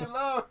Leave me butthole.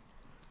 alone.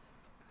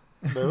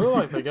 They look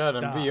like they got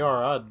it in Stop.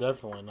 VR. I'd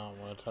definitely not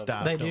want to touch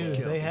Stop. it. They don't do.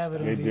 kill They me, have it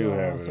stop. in They do VR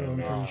have it also, in I'm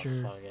there. pretty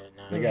sure. Fuck it,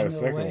 no. They got a There's no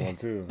second way. one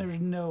too.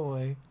 There's no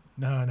way.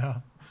 No,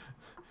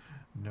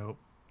 nope.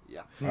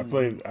 Yeah.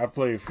 I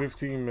played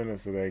 15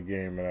 minutes of that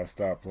game and I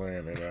stopped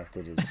playing it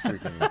after the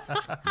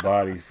freaking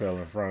body fell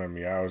in front of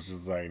me. I was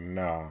just like,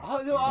 nah.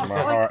 Oh, no, I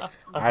My like- heart,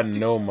 I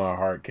know my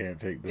heart can't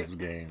take this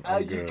game.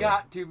 I'm You good.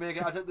 got to, man.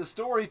 I think the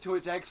story to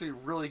it's actually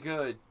really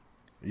good.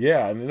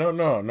 Yeah,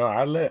 no.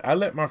 I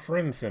let my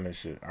friend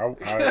finish it.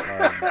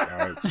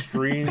 I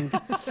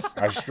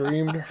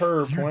streamed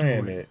her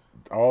playing it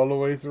all the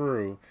way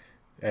through,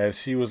 as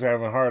she was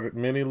having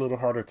many little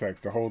heart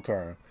attacks the whole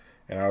time,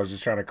 and I was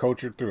just trying to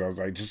coach her through. I was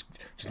like, just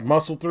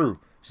muscle through.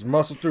 Just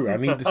muscle through. I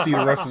need to see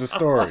the rest of the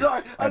story.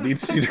 Sorry, I need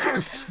to just see the picture-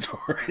 rest of the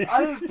story.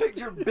 I just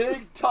picture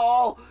big,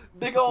 tall,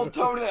 big old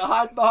Tony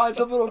hiding behind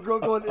some little girl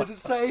going, is it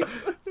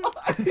safe?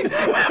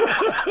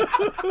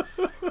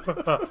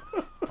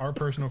 Our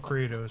personal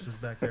Kratos is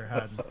back there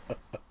hiding.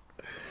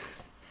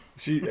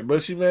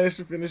 But she managed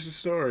to finish the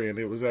story, and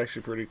it was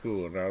actually pretty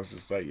cool. And I was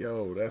just like,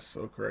 yo, that's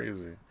so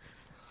crazy.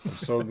 I'm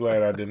so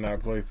glad I did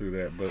not play through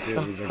that, but it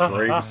was a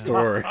great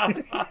story.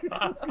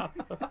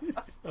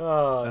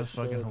 Oh, That's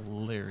fucking shit.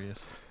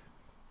 hilarious.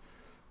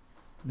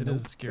 It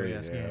is a scary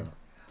ass Yeah. game.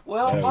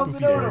 Well, That's on a the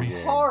note scary of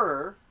game.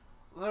 horror,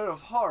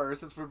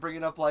 since we're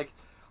bringing up like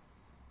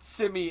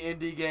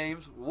semi-indie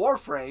games,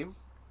 Warframe.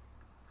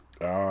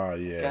 Ah,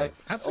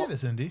 yes. I'd say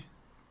this indie.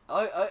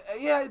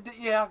 Yeah.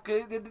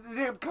 The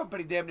damn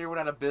company damn near went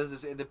out of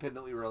business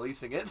independently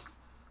releasing it.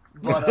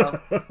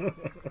 But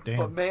Damn.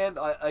 but man,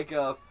 they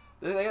got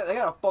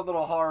a fun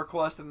little horror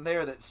quest in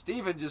there that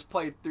Steven just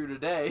played through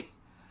today.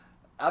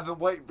 I've been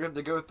waiting for him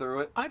to go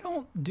through it. I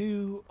don't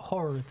do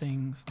horror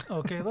things.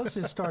 Okay, let's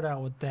just start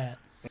out with that.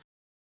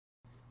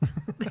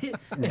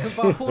 If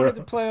I wanted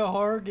to play a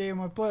horror game,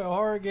 I'd play a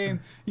horror game.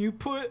 You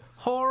put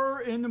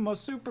horror into my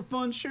super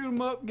fun shoot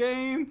 'em up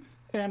game,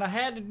 and I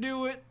had to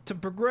do it to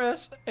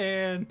progress,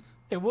 and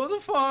it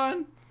wasn't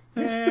fun.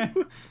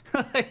 And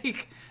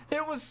like,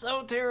 it was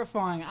so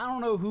terrifying. I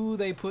don't know who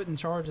they put in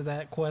charge of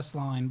that quest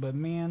line, but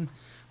man,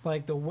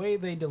 like the way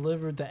they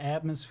delivered the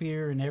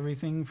atmosphere and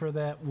everything for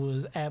that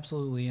was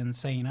absolutely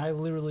insane. I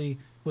literally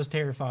was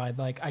terrified.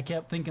 Like I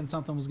kept thinking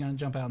something was going to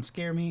jump out and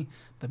scare me.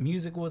 The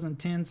music was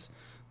intense.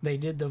 They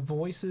did the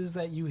voices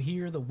that you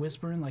hear, the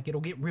whispering, like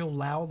it'll get real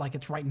loud, like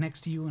it's right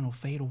next to you and it'll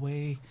fade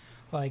away.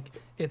 Like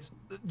it's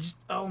just,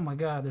 oh my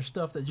God, there's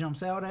stuff that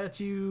jumps out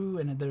at you,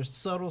 and there's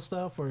subtle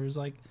stuff where it's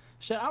like,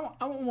 shit, I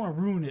don't want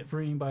to ruin it for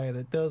anybody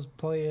that does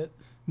play it,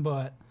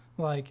 but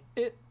like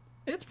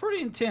it's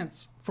pretty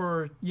intense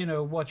for, you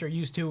know, what you're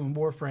used to in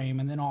Warframe,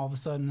 and then all of a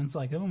sudden it's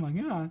like, oh my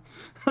God,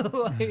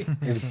 like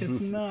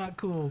it's not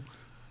cool.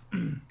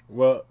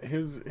 Well,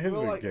 here's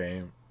Well, a like-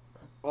 game.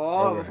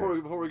 Oh,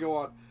 Go before we go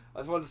on, I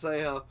just wanted to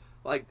say,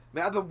 like,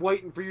 man, I've been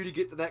waiting for you to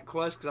get to that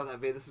quest because I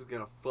thought, man, this is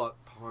gonna fuck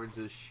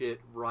Parnes' shit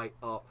right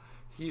up.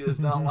 He does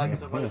not like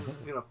stuff like this. This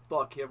is gonna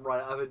fuck him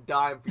right up. I've been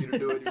dying for you to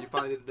do it, and you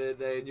finally did it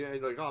today, and you're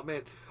like, oh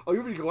man, oh, you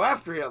want me to go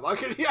after him? I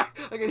can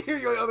hear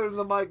you other than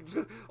the mic.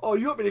 Oh,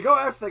 you want me to go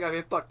after that guy? I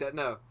mean, fuck that,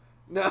 no.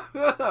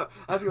 I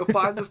have to go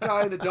find this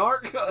guy in the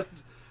dark.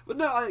 But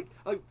no,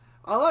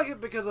 I like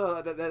it because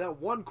that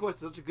one quest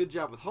is such a good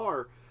job with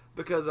horror,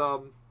 because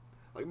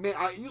Like, man,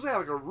 I usually have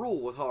like a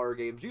rule with horror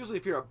games. Usually,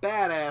 if you're a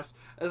badass,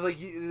 it's like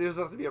there's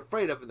nothing to be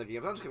afraid of in the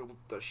game. I'm just gonna whip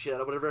the shit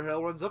out of whatever the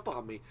hell runs up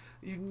on me.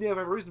 You never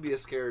have a reason to be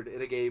scared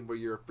in a game where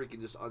you're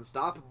freaking just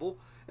unstoppable.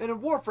 And in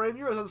Warframe,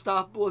 you're as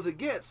unstoppable as it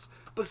gets.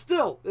 But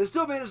still, they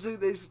still manage to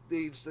hit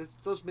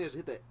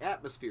the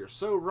atmosphere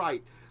so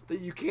right that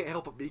you can't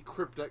help but be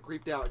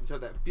creeped out and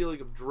have that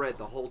feeling of dread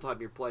the whole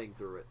time you're playing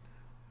through it.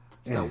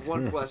 Just that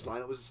one quest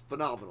line, it was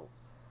phenomenal.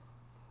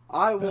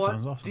 I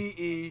want awesome.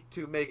 DE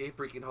to make a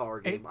freaking horror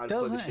game. It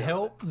doesn't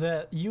help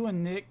that you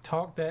and Nick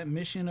talked that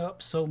mission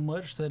up so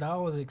much that I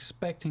was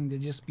expecting to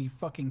just be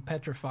fucking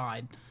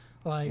petrified.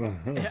 Like,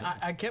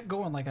 I kept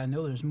going like, I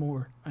know there's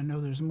more. I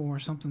know there's more.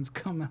 Something's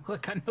coming.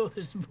 Like, I know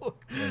there's more.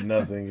 A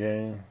nothing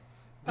game.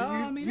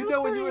 You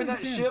know when you were in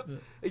that ship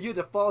and you had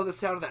to follow the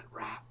sound of that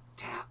rap,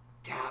 tap,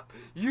 tap.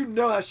 You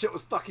know that shit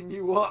was fucking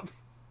you up.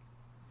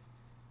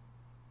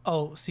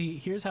 Oh, see,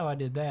 here's how I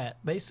did that.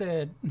 They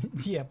said,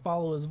 yeah,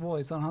 follow his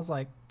voice. And I was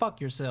like,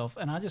 fuck yourself.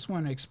 And I just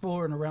went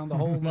exploring around the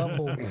whole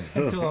level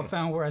until I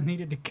found where I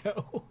needed to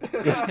go.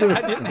 And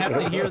I didn't have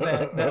to hear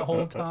that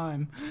whole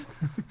time.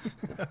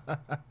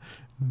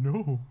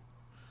 No.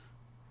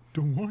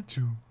 Don't want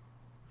to.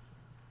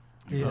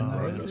 Yeah, no,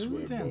 Run it this was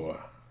way, intense. boy.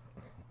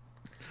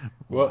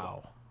 Well,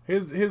 Wow.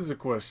 here's a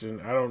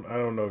question. I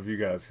don't know if you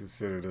guys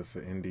consider this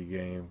an indie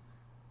game,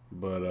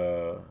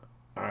 but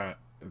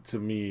to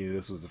me,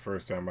 this was the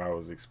first time I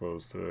was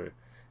exposed to it.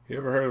 You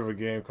ever heard of a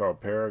game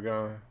called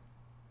Paragon?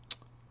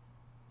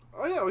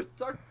 Oh yeah, we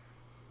talked.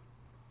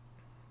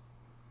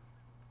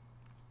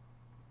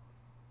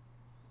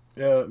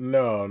 Yeah,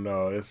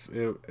 no.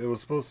 It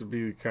was supposed to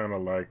be kind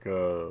of like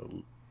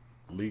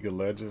League of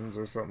Legends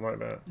or something like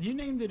that. You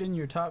named it in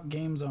your top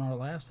games on our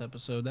last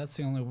episode. That's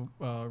the only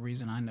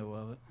reason I know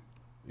of it.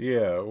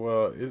 Yeah,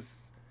 well,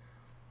 it's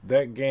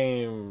that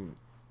game.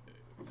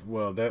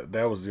 Well,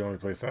 that was the only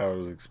place I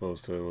was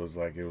exposed to.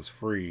 It was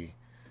free,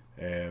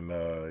 and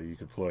you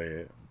could play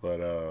it.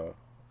 But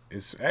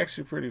it's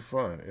actually pretty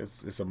fun.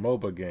 It's a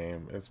MOBA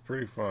game. It's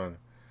pretty fun.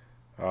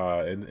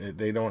 And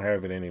they don't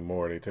have it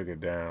anymore. They took it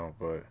down,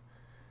 but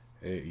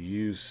it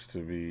used to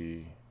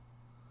be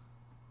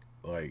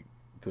like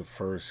the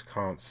first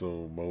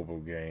console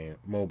MOBA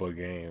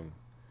game,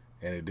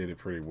 and it did it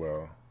pretty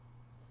well.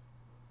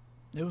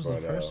 It was the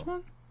first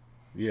one?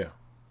 Yeah.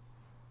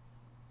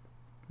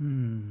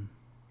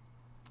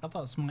 I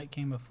thought Smite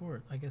came before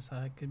it. I guess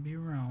I could be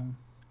wrong.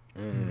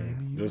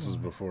 This is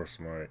before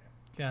Smite.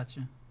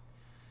 Gotcha.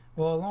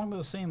 Well, along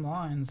those same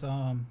lines,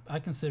 I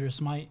consider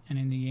Smite an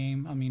indie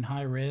game. I mean,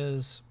 High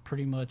Res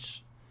pretty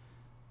much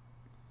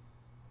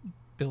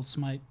built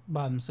Smite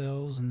by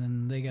themselves, and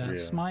then they got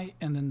Smite,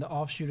 and then the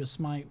offshoot of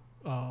Smite,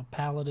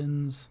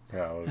 Paladins,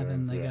 and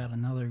then they got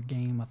another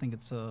game. I think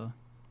it's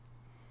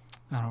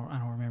I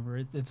don't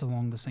remember. It's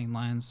along the same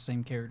lines,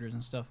 same characters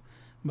and stuff.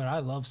 But I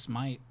love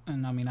Smite,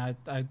 and I mean, I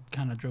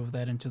kind of drove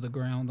that into the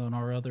ground on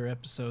our other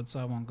episode, so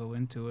I won't go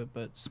into it.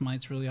 But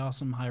Smite's really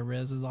awesome. High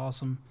Res is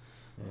awesome.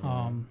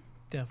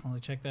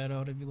 Definitely check that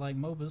out if you like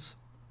MOBAs.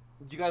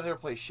 Did you guys ever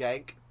play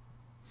Shank?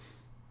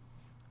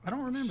 I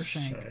don't remember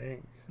Shank.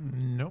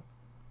 Nope.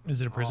 Is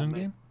it a prison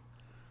game?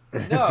 No.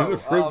 Is it a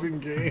prison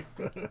game?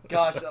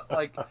 Gosh,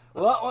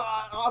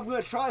 I'm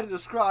going to try to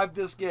describe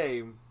this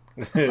game.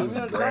 It's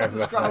gonna try to Grand Theft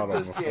describe Auto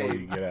this before game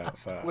you get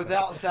outside.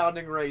 without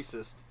sounding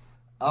racist.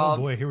 Oh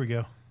boy, here we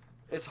go.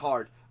 It's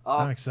hard.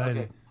 I'm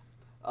excited.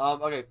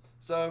 Okay,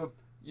 so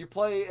you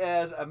play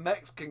as a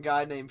Mexican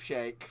guy named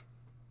Shank,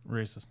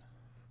 Racist.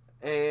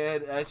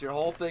 and as your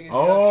whole thing is you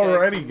have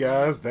Shanks. Alrighty,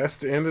 guys, that's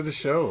the end of the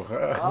show.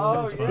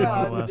 Oh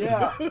That's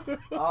yeah, fine.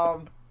 yeah.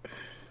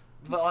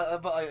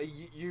 But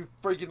you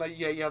freaking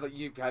you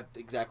have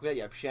exactly that.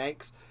 You have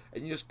Shanks,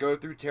 and you just go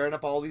through tearing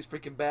up all these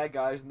freaking bad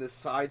guys in this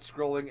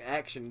side-scrolling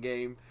action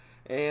game,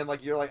 and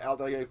like you're like out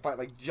there you fight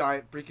like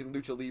giant freaking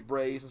lucha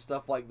libres and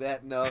stuff like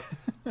that. And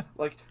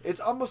like it's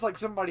almost like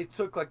somebody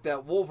took like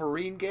that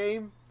Wolverine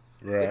game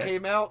that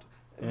came out,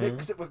 and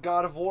mixed it with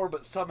God of War,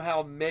 but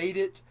somehow made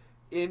it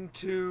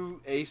into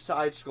a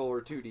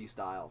side-scroller 2D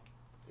style.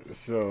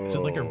 So Is it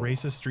like a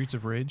racist Streets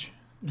of Rage?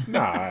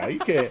 Nah, you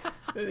can't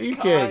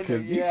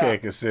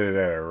consider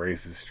that a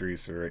racist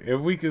Streets of Rage.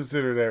 If we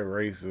consider that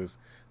racist,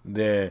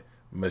 then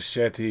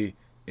Machete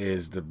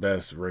is the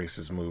best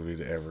racist movie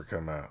to ever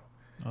come out.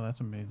 Oh,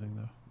 that's amazing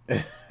though.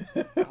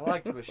 I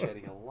liked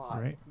Machete a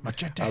lot. Right?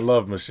 Machete. I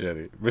love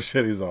Machete.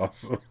 Machete's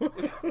awesome.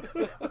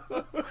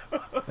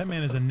 That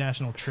man is a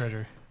national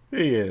treasure.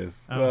 He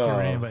is. I don't care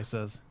what anybody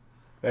says.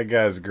 That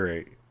guy's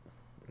great.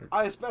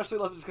 I especially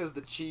love it just because of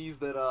the cheese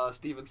that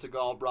Steven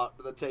Seagal brought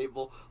to the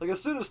table. Like, as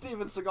soon as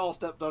Steven Seagal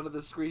stepped onto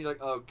the screen, you're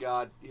like, oh,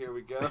 God, here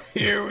we go.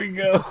 Here we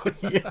go.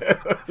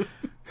 Yeah.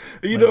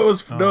 You know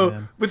what's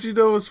man. but you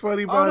know what's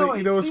funny about it?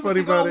 You know what's funny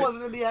about it? Steven Seagal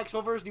wasn't in the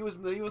actual version. He was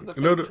in the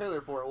fake trailer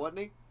for it, wasn't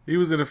he? He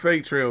was in a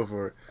fake trailer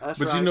for it. That's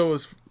but right. you know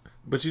what's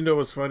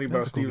funny about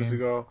That's a cool Steven game.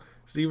 Seagal?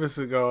 Steven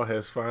Seagal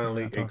has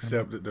finally talking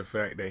accepted the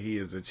fact that he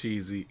is a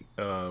cheesy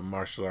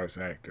martial arts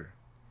actor.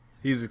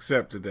 He's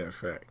accepted that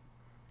fact,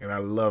 and I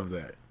love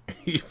that.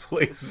 He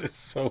plays it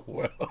so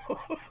well.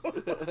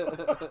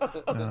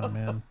 Oh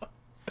man.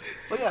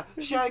 But yeah,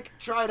 Shank,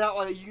 try it out.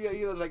 Like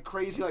you know, like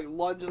crazy, like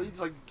lunges. You just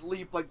like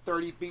leap like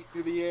 30 feet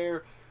through the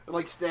air and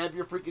like stab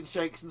your freaking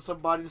shanks and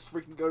somebody just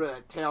freaking go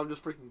to town,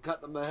 just freaking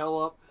cutting them the hell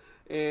up.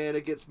 And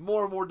it gets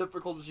more and more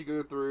difficult as you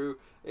go through,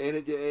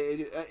 and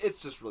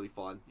it's just really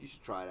fun. You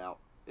should try it out.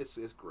 It's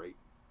great.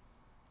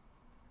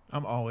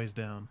 I'm always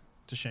down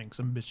to shank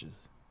some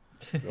bitches.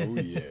 Oh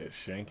yeah,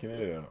 shanking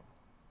it out.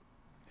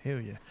 Hell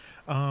yeah.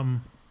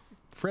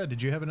 Fred,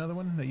 did you have another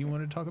one that you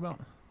wanted to talk about?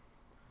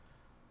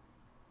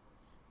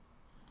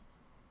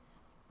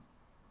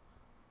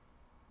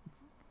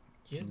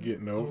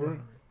 Getting over it?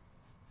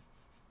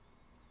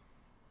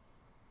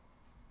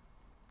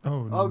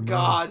 Oh, Oh no.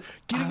 God!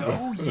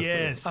 Oh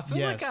yes. I feel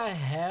yes. like I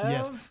have.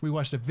 Yes. We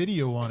watched a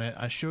video on it.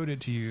 I showed it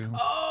to you.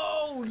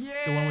 Oh yeah.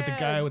 The one with the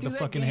guy with Dude, the that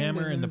fucking game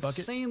hammer is and the bucket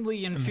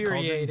Insanely and the cauldron.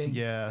 infuriating.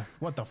 Yeah.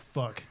 What the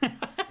fuck?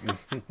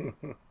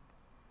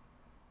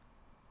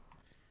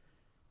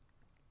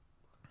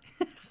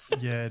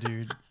 Yeah,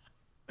 dude.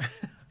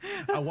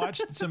 I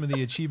watched some of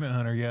the Achievement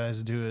Hunter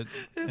guys do it.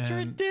 It's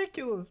and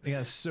ridiculous. I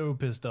got so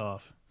pissed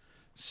off.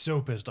 So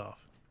pissed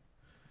off.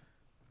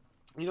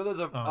 You know, there's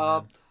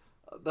a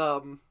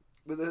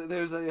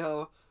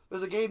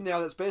there's a game now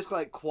that's basically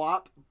like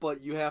QWOP,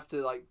 but you have to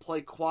like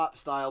play QWOP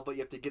style, but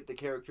you have to get the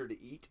character to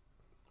eat.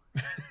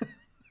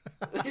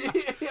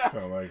 Yeah.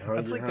 Sound like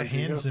That's like the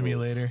hand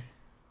simulator.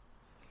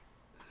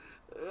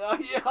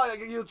 Yeah, like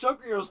you'll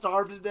choke or you'll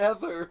starve to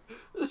death or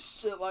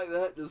shit like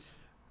that. Just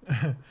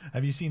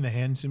Have you seen the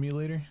hand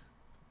simulator?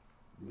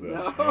 The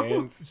No.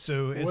 hands.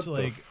 So it's What the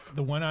like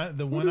the one I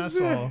is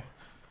saw. that?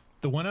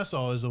 The one I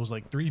saw is there was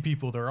like 3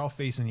 people. They're all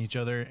facing each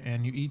other,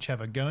 and you each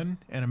have a gun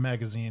and a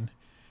magazine,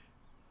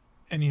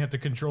 and you have to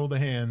control the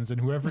hands.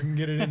 And whoever can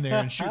get it in there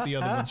and shoot the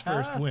other ones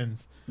first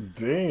wins.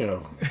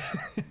 Damn,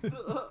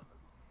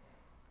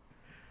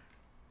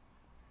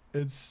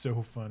 It's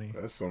so funny.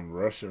 that's some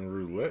Russian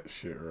roulette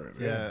shit right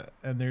there.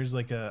 Yeah, and there's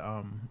like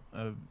a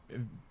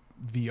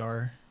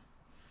VR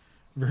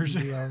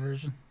version. VR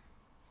version.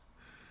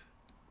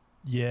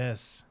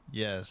 Yes.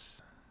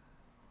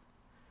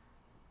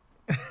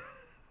 But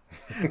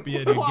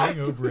yeah, dude, getting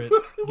over it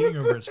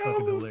is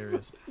fucking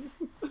hilarious.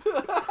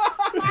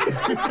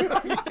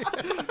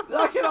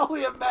 I can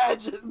only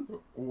imagine.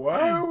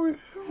 Why are we?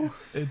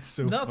 It's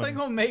so Nothing funny.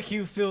 will make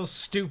you feel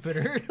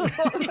stupider.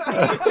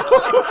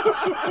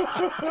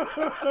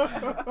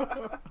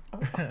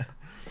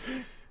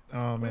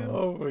 Oh man.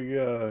 Oh my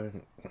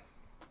god.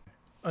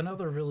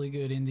 Another really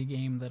good indie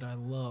game that I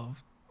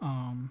love.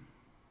 I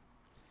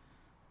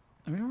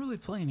don't really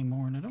play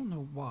anymore, and I don't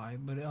know why,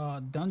 but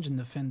Dungeon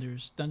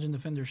Defenders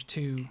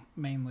 2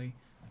 mainly.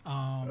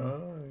 Yeah,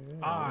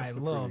 I that's a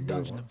love pretty good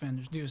Dungeon one.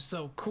 Defenders, dude. It's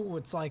so cool.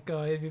 It's like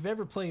if you've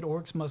ever played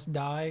Orcs Must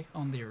Die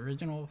on the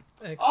original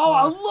Xbox. Oh,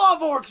 I love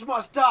Orcs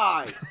Must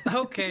Die.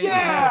 Okay.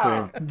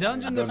 Yeah! Same.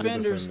 Dungeon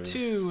Defenders Defenders.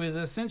 2 is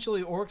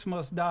essentially Orcs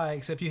Must Die,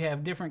 except you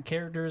have different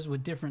characters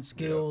with different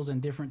skills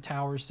and different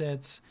tower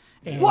sets.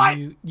 And What?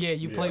 you play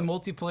Yeah.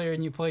 multiplayer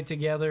and you play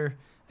together,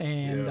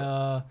 and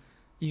Yeah.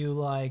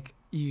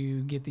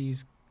 you get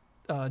these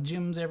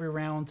gems every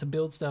round to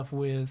build stuff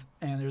with,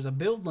 and there's a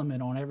build limit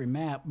on every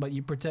map, but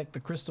you protect the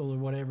crystal or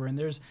whatever. And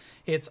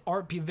it's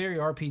very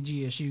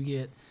RPG-ish. You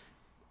get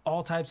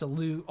all types of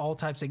loot, all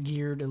types of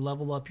gear to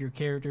level up your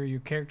character. Your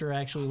character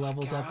actually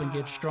levels up and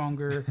gets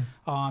stronger.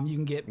 You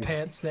can get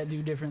pets that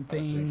do different I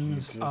think he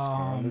things. just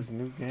found his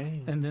new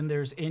game. And then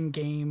there's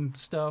in-game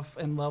stuff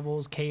and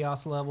levels,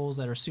 chaos levels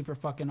that are super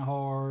fucking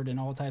hard, and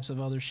all types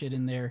of other shit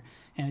in there.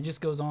 And it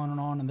just goes on.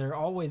 And they're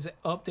always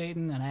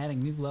updating and adding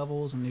new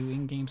levels and new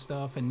in-game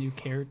stuff and new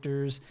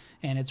characters.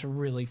 And it's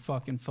really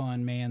fucking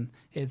fun, man.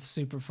 It's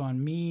super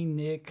fun. Me,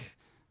 Nick,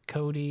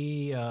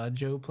 Cody,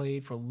 Joe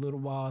played for a little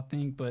while, I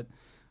think, but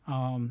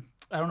I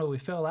don't know. We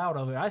fell out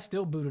of it. I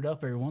still boot it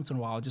up every once in a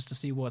while just to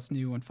see what's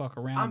new and fuck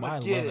around. I'ma I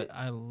get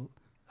love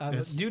it.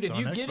 It's Dude, if on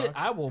you get it, Xbox.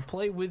 I will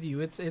play with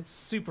you. It's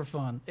super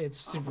fun. It's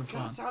super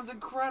God, fun. sounds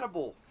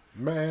incredible.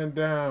 Man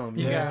down,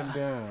 You man got-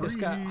 down. It's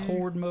got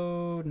horde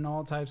mode and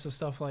all types of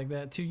stuff like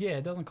that too. Yeah,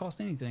 it doesn't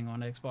cost anything on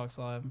Xbox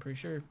Live. I'm pretty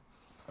sure.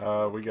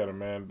 We got a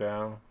man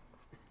down.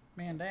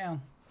 Man down.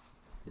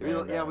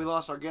 Man down. We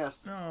lost our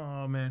guest.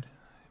 Oh man.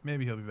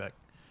 Maybe he'll be back.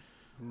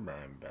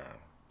 Man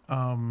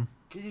down.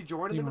 Can you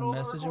join Do in you the want middle to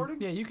of the message him?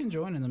 recording? Yeah, you can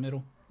join in the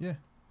middle. Yeah.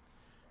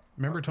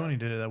 Remember Tony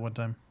did it that one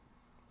time.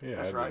 Yeah,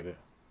 That's I right. did it.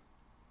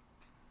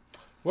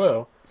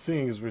 Well,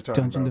 seeing as we're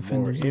talking Dungeon about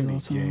more Defenders is indie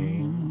awesome.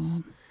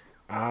 games,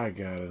 I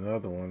got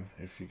another one.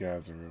 If you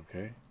guys are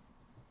okay.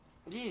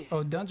 Yeah.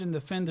 Oh, Dungeon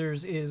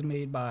Defenders is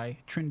made by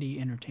Trendy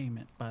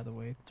Entertainment, by the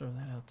way. Throw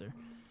that out there.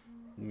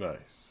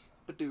 Nice.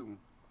 Badoom.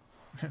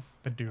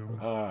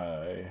 Badoom.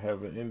 I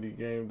have an indie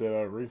game that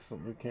I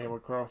recently came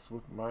across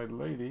with my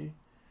lady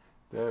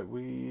that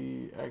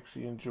we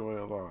actually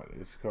enjoy a lot.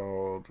 It's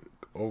called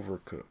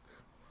Overcook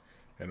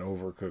and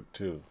Overcooked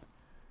 2.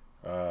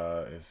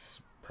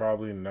 It's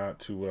probably not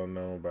too well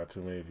known by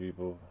too many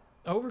people.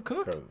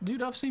 Overcooked?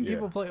 Dude, I've seen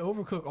people play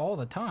Overcooked all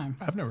the time.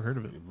 I've never heard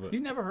of it. But You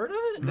never heard of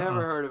it?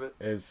 Never heard of it.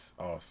 it's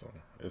awesome.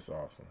 It's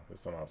awesome.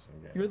 It's an awesome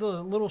game. You're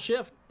the little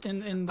chef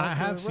in the I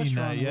have the seen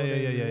that. restaurant Yeah, where yeah,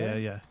 they yeah, do yeah,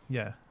 that. yeah,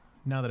 yeah.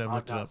 Now that I've I've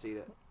looked it not up, seen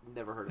it.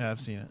 Never heard of yeah, it.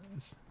 I've seen it.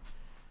 It's,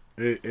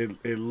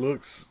 It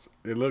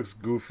looks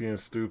goofy and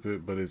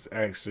stupid, but it's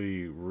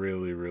actually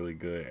really, really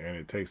good, and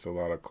it takes a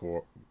lot of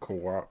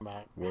co-op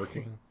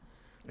working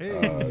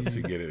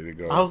to get it to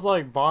go. I was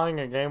like buying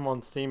a game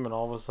on Steam, and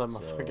all of a sudden my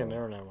So- freaking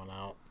internet went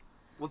out.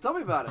 Well, tell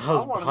me about it. I I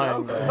was want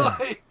buying to know. that.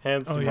 Like,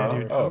 Handsome. oh yeah,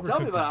 dude. Oh. tell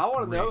me Overcooked about it. I is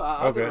want to know. great.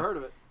 I've Okay. never heard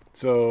of it.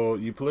 So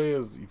you play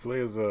as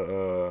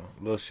a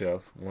little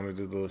chef, one of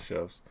the little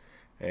chefs,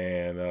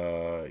 and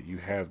you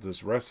have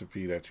this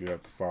recipe that you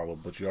have to follow,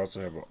 but you also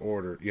have an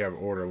order. You have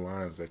order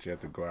lines that you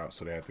have to go out,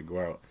 so they have to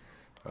go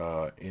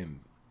out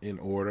in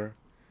order,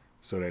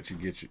 so that you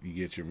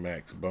get your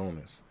max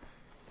bonus.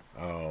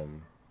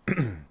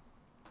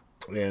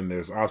 And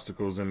there's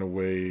obstacles in the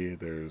way.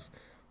 There's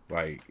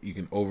like you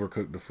can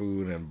overcook the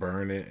food and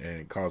burn it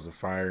and cause a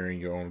fire in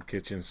your own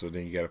kitchen, so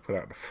then you got to put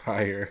out the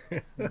fire.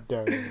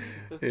 Darn.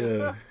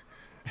 Yeah.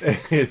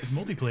 It's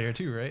multiplayer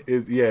too, right?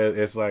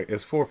 It's like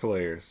it's 4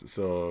 players.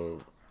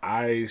 So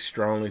I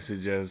strongly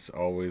suggest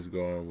always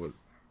going with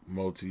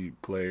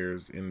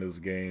multiplayers in this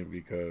game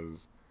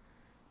because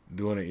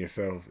doing it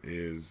yourself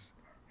is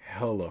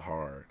hella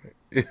hard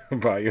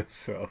by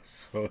yourself.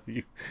 So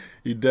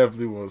you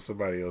definitely want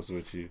somebody else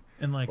with you.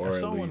 And like Or I at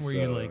saw one least, where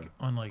you're like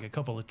on like a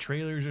couple of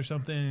trailers or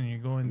something, and you're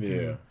going Yeah.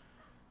 through.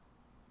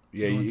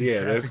 Yeah, Going through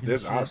yeah. traffic and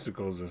There's shit.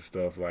 obstacles and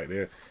stuff like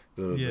there.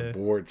 The Yeah.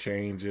 board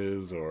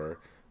changes or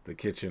the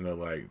kitchen will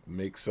like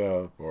mix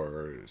up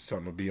or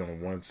something will be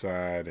on one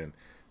side and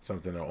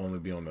something will only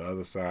be on the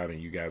other side, and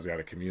you guys got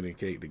to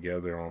communicate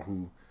together on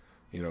who,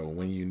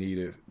 when you need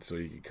it, so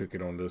you can cook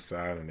it on this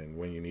side, and then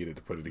when you need it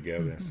to put it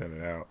together and send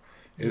it out.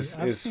 It's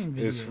I've it's seen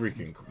it's videos and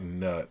freaking stuff.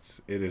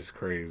 nuts. It is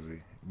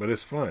crazy, but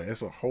it's fun.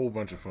 It's a whole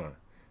bunch of fun.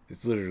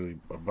 It's literally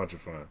a bunch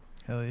of fun.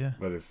 Hell yeah!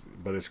 But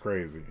it's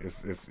crazy.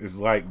 It's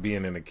like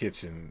being in the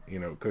kitchen,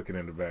 cooking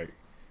in the back,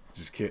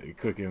 just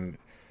cooking.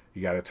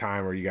 You got a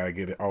timer. You got to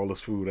get all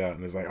this food out,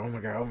 and it's like, oh my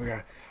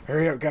god,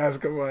 hurry up, guys,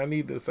 come on, I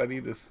need this.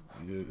 Yeah,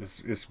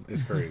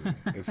 it's crazy.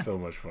 It's so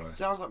much fun.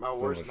 Sounds like my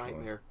So worst much fun.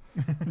 nightmare.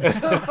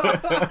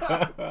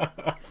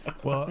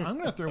 Well, I'm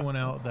gonna throw one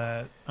out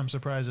that I'm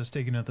surprised it's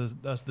taken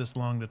us this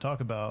long to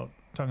talk about.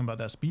 Talking about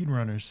that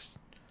speedrunners.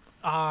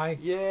 I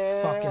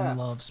Yeah. fucking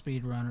love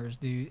speedrunners,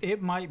 dude.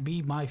 It might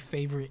be my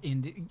favorite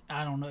indie.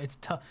 I don't know. It's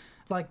tough.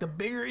 Like the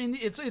bigger indie,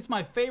 it's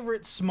my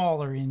favorite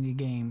smaller indie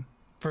game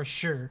for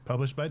sure.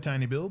 Published by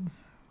Tiny Build,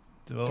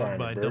 developed Tiny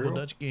by Build. Double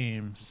Dutch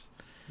Games.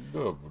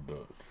 Double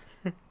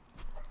Dutch.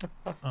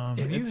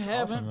 If you it's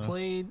haven't awesome, though.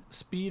 played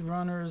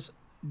speedrunners,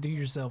 do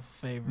yourself a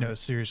favor. No,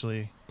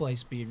 seriously, Play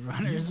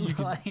speedrunners. You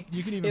can- Like,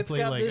 you can even it's play,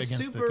 got like, this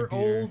against the super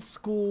computer. old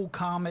school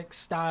comic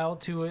style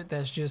to it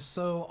that's just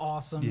so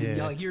awesome. And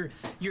Yeah.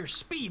 you're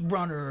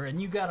speedrunner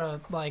and you gotta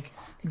like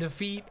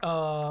defeat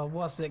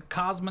what's it,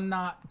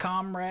 Cosmonaut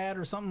Comrade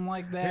or something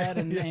like that,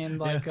 and Yeah, and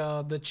like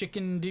the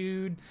chicken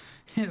dude.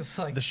 It's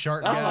like the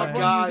shark That's guy. my run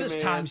guy, you this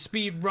man. time,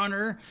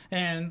 speedrunner,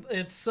 and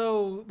it's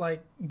so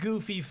like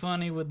goofy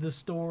funny with the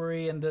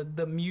story and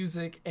the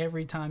music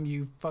every time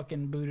you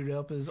fucking boot it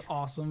up is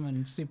awesome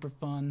and super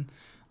fun.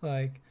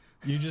 Like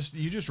You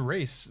just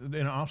race in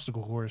an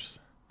obstacle course.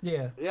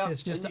 yeah, Yeah,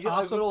 it's just and an you get, like,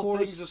 obstacle little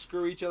things course. to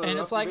screw each other And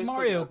up. it's like Basically,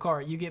 Mario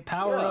Kart. You get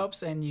power Yeah.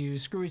 ups and you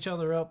screw each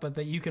other up, but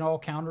that you can all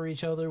counter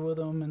each other with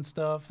them and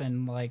stuff.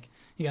 And like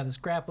you got this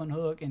grappling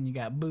hook and you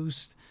got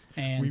boost.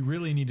 And We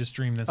really need to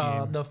stream this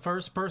game. the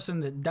first person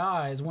that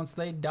dies, once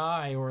they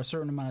die or a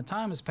certain amount of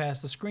time has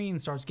passed, the screen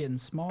starts getting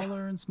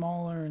smaller and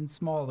smaller and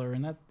smaller.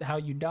 And that how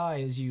you die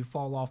is you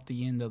fall off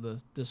the end of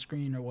the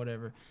screen or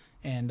whatever.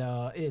 And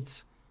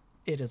it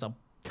is a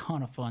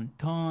ton of fun.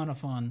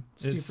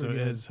 It's Super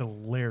good. it's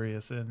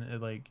hilarious, and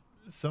like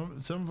some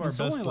of our It's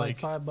best only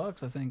like like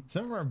 $5, I think.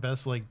 some of our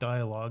best like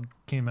dialogue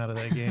came out of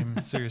that game.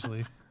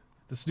 Seriously,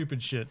 the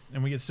stupid shit,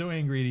 and we get so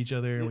angry at each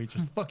other, and we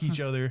just fuck each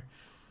other.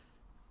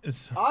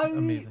 It's I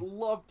amazing.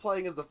 love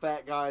playing as the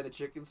fat guy in the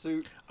chicken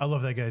suit. I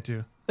love that guy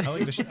too. I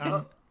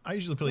like I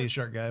usually play a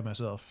shark guy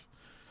myself.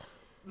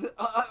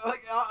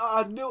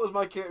 I knew it was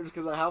my character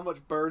because of how much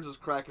Burns was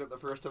cracking up the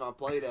first time I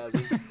played as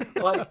him.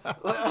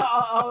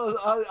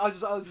 I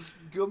was just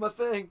doing my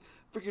thing,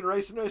 freaking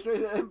racing,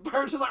 and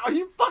Burns was like, "Are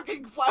you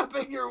fucking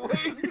flapping your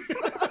wings?"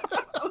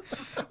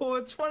 Well,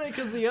 it's funny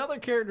because the other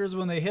characters,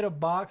 when they hit a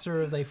box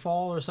or if they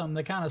fall or something,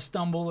 they kind of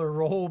stumble or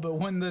roll. But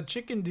when the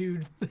chicken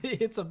dude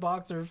hits a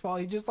box or fall,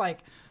 he just like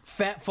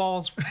fat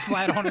falls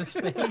flat on his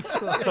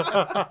face.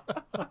 Like,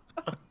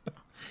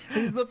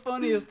 he's the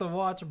funniest to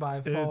watch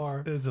by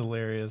far. It's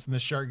hilarious, and the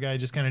shark guy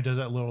just kind of does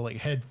that little like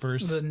head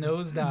first. The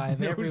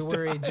nosedive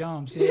everywhere he Nosedive.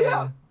 jumps.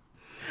 Yeah.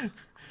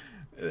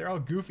 They're all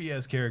goofy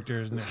ass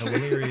characters, and they're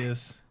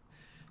hilarious.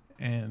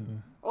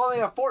 And Well, they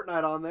have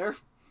Fortnite on there.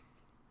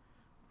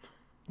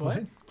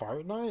 What?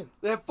 Fight Night?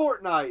 They have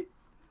Fortnite.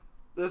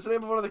 That's the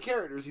name of one of the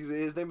characters.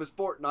 His name is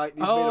Fortnite, and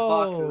he's made of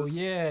Oh, boxes.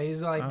 yeah.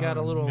 He's like got a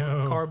Oh, little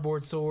no.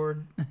 cardboard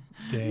sword.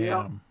 damn,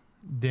 Yeah.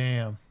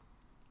 Damn.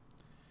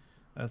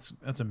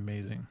 That's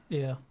amazing.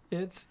 Yeah,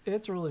 it's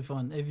really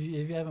fun. If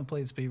you haven't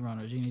played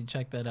Speedrunners, you need to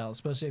check that out.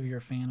 Especially if you're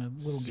a fan of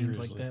little games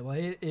like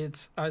Seriously. that.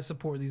 Like I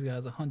support these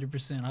guys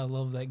 100%. I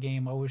love that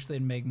game. I wish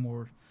they'd make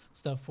more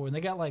stuff for it. And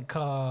they got like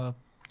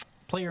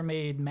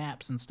player-made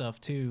maps and stuff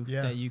too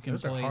Yeah, that you can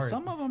those are play. hard.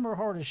 Some of them are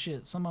hard as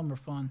shit. Some of them are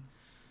fun.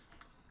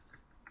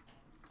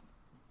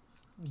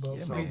 But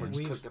Yeah, Some man. were just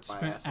we've cooked up by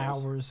spent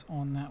assholes. hours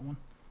on that one.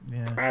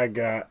 Yeah. I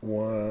got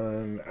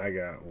one.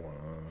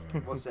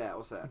 What's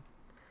that?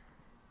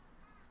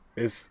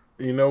 It's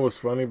you know what's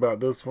funny about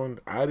this one?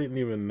 I didn't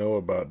even know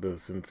about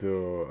this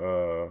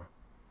until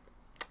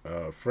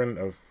a friend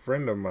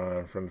of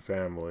mine from the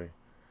family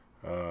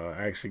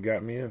actually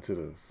got me into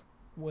this.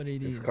 What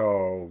it It's is?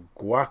 called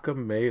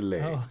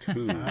Guacamelee Oh.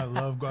 2. I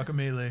love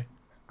Guacamelee.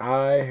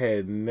 I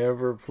had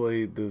never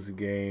played this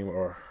game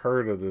or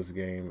heard of this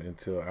game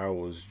until I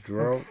was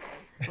drunk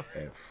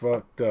and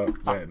fucked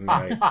up that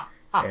night.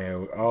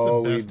 And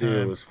all we best did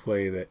time. was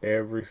play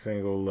every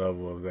single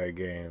level of that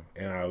game.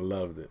 And I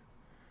loved it.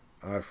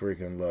 I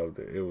freaking loved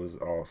it. It was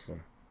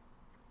awesome.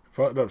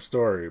 Fucked up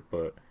story,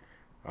 but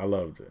I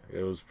loved it.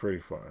 It was pretty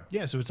fun.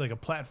 Yeah, so it's like a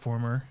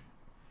platformer.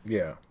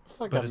 Yeah. It's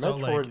like But a it's all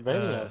like,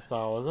 Metroidvania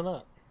style, isn't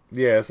it?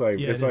 Yeah, it's like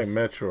Yeah, it's it like is.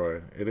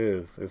 Metroid. It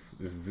is.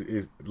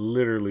 It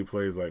literally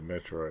plays like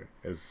Metroid.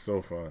 It's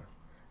so fun,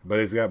 but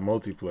it's got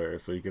multiplayer,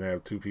 so you can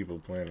have two people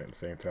playing at the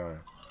same time.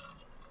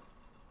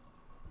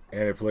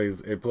 And it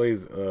plays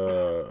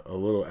a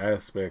little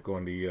aspect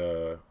on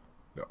the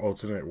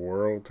alternate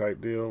world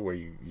type deal where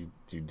you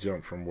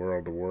jump from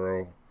world to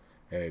world,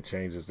 and it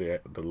changes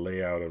the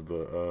layout of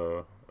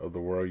the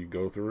world you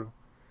go through.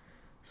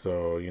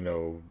 So you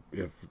know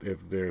if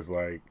there's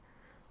like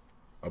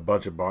a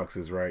bunch of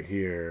boxes right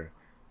here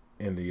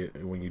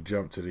when you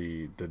jump to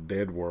the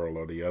dead world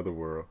or the other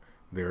world,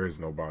 there is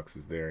no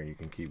boxes there, and you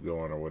can keep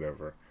going or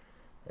whatever.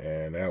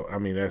 And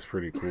that's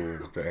pretty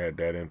cool to add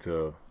that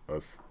into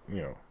a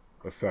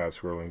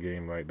side-scrolling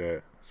game like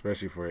that,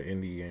 especially for an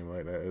indie game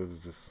like that. It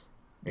was just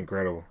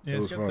incredible. Yeah, It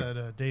it's was got fun.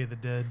 that Day of the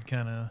Dead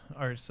kind of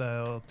art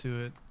style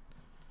to it.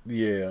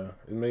 Yeah,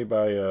 it's made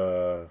by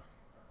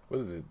what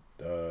is it?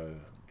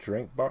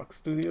 Drinkbox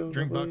Studios. I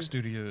Drinkbox believe?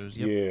 Studios.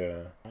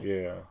 Yep.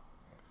 Yeah.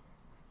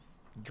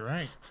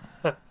 Drink.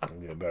 Yeah,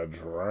 that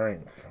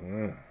drink.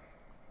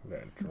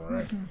 That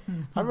drink.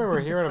 I remember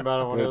hearing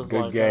about it when it was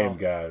Good like game,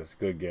 guys.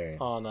 Good game.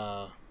 on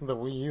the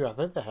Wii U. I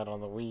think they had it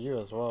on the Wii U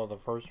as well, the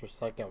first or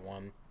second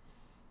one.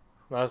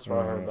 That's what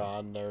I heard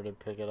about. I never did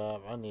pick it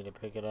up. I need to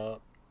pick it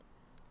up.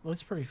 Well,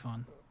 it's pretty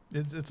fun.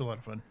 It's a lot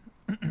of fun.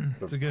 The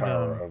It's a good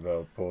power of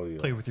El Pollo.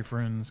 play with your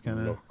friends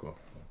kind Loco.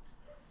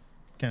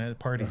 of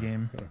party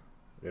game.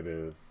 It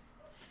is.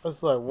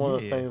 That's like one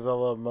of the Yeah. things I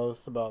love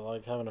most about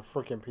like having a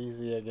freaking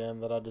PC again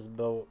that I just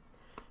built.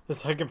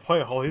 Is I can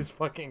play all these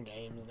fucking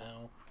games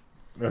now.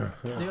 Dude,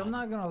 I'm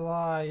not gonna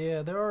lie.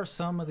 Yeah, there are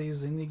some of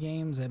these indie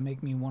games that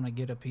make me want to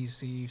get a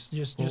PC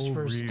just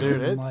for real. Steam,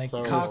 Dude, it's like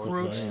so Cockroach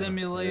worth it.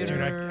 Simulator.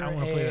 Dude, I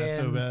want to play that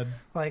so and, bad.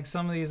 Like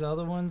some of these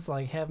other ones,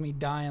 like have me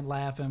dying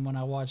laughing when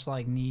I watch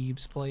like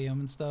Neebs play them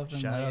and stuff. And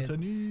Shout like, out to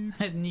Neve.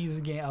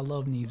 Neebs game. I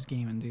love Neebs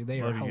gaming, dude.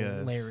 They Love are you guys.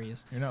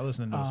 hilarious. You're not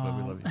listening to us, but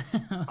we love you.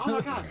 Oh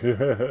my god.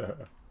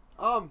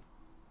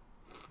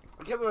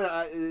 I can't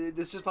believe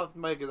this just popped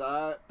in my head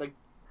because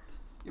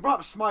you brought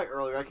up Smite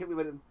earlier. I can't believe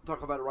I didn't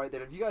talk about it right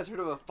then. Have you guys heard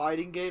of a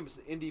fighting game? It's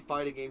an indie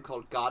fighting game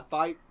called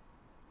Godfight.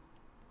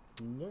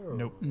 No.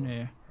 Nope.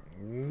 Yeah.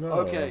 No.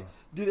 Okay,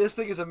 dude, this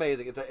thing is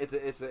amazing.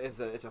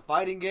 It's a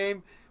fighting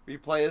game where you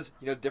play as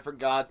different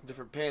gods and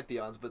different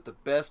pantheons. But the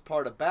best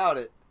part about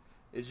it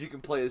is you can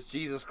play as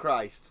Jesus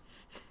Christ,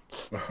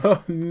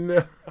 Oh,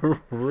 no.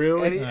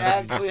 Really? and he Oh,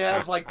 actually Jesus.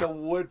 has like the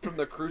wood from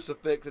the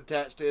crucifix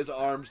attached to his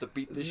arms to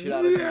beat the shit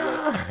out of you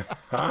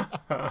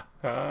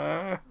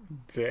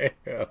with.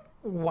 Damn.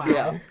 Wow.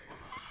 Yeah,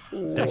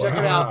 check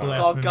it out. It's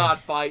called Blasphemy.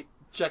 Godfight.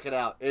 Check it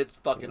out. It's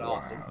fucking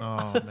awesome.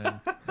 Oh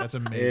man, that's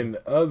amazing. In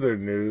other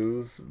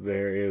news,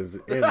 there is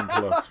N++. I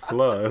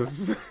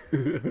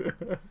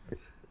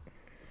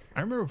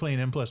remember playing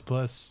M++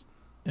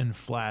 in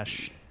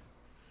Flash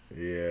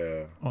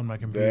Yeah. on my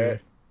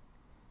computer.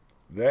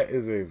 That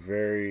is a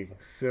very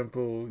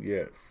simple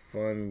yet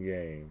fun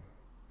game.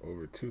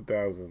 Over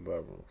 2,000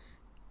 levels.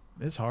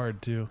 It's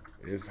hard too.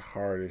 It's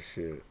hard as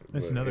shit.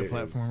 It's but another it is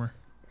platformer.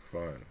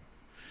 Fun.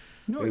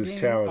 You know what It's game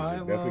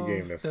challenging. I That's a love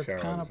game that's kind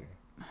of challenging.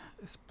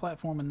 it's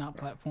platform and not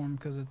platform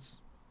because it's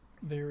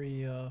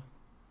very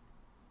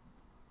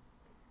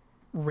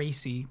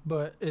racy,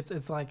 but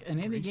it's like an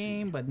indie Racy.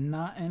 game, but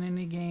not an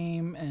indie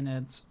game, and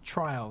it's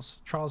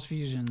Trials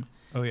Fusion.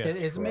 Oh yeah.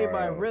 It's made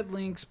by Trials. Red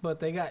Links, but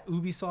they got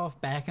Ubisoft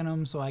backing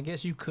them, so I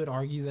guess you could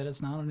argue that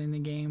it's not an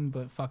indie game,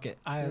 but fuck it,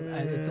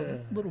 it's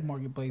a little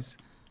marketplace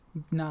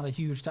not a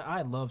huge time.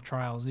 I love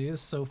Trials, dude.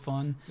 It's so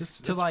fun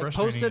It's to like post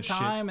frustrating a as shit.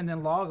 time and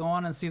then log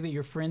on and see that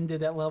your friend did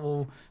that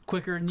level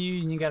quicker than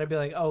you, and you got to be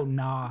like, oh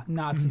nah,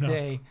 not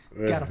today.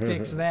 Got to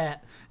fix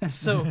that. And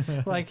so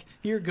like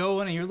you're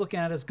going and you're looking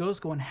at his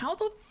ghost, going, how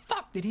the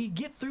fuck did he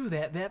get through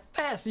that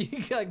fast?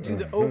 You like do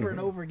the over and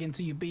over again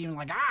until you beat him.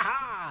 Like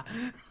aha.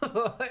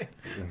 Like,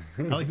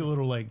 I like the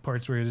little like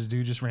parts where this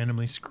dude just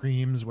randomly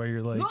screams while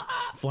you're like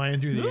flying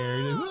through the air.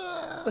 You're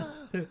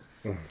like,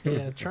 "Ah!"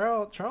 yeah,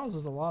 Trials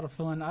is a lot of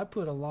fun. I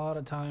put a lot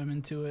of time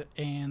into it,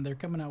 and they're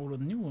coming out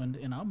with a new one,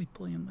 and I'll be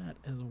playing that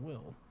as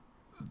well.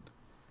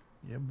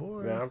 Yeah,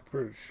 boy. Yeah, I'm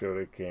pretty sure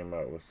they came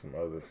out with some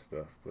other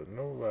stuff, but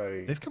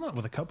nobody. They've come out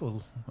with a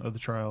couple of the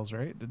Trials,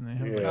 right? Didn't they?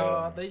 Have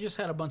Yeah. They just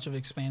had a bunch of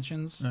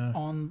expansions Uh.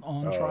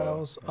 on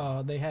Trials.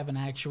 They have an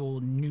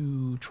actual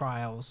new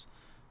Trials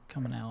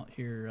coming out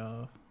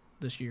here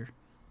this year.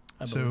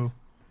 I believe. So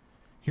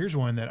here's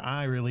one that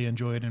I really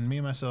enjoyed, and me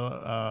and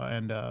myself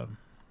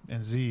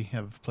and Z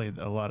have played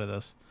a lot of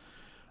this.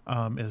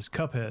 Is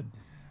Cuphead.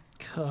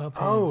 Cuphead's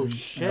Oh, insane.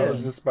 shit. I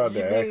was just about to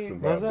You ask mean-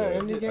 about Was that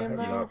an indie I game have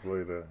now? not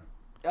played a.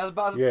 I was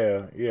about to,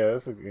 Yeah,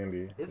 it's an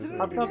indie. Is It's it an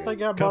an I indie thought they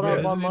got bought Cuphead up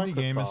is by an indie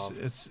game.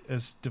 Microsoft.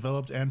 It's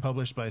developed and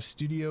published by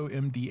Studio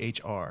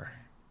MDHR.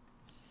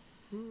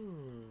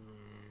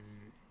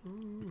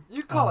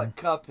 You call it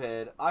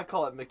Cuphead. I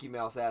call it Mickey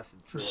Mouse Acid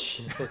Trip.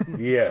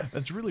 Yes,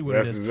 That's really what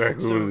that's it is.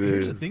 exactly So what it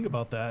here's is. the thing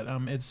about that.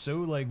 It's so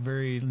like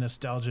very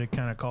nostalgic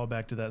kind of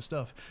callback to that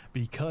stuff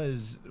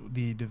because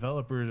the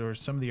developers or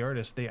some of the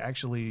artists they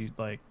actually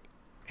like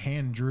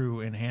hand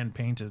drew and hand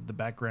painted the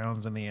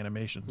backgrounds and the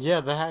animations.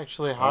 Yeah, they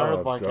actually hired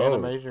Oh, like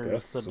dope. animators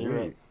That's to do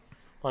it. sweet.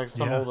 Like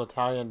some Yeah. old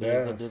Italian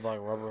dudes that That's did like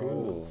rubber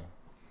cool. hose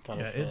kind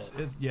Yeah,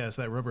 of it's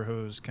that rubber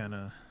hose kind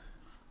of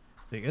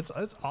thing. It's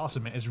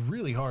awesome. Man. It's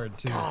really hard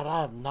too. God,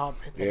 I have not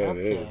picked it Yeah, up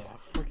it yet. is.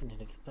 I freaking need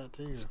to get that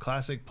too. It's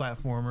classic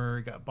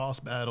platformer. Got boss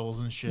battles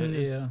and shit.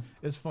 Yeah.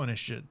 It's fun as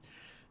shit.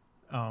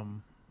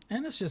 And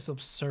it's just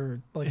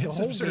absurd. Like the It's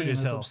whole absurd game as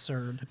is hell.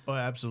 absurd. Oh,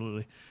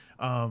 absolutely.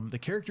 The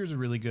characters are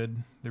really good.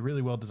 They're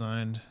really well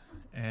designed,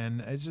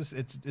 and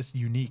it's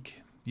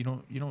unique. You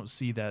don't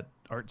see that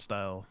art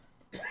style,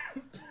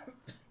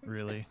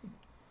 really.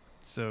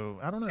 So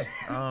I don't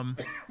know.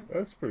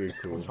 That's pretty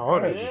cool. It's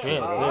hard as I- shit,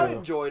 Yeah, I too.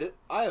 enjoyed it.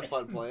 I had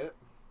fun playing it.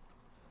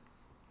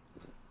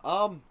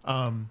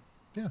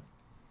 Yeah.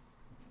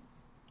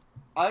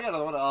 I got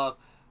another one.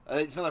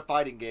 It's another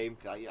fighting game.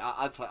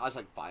 I just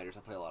like fighters. I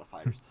play a lot of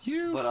fighters.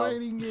 You But,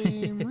 fighting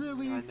game,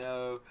 really? I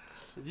know.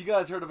 Have you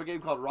guys heard of a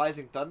game called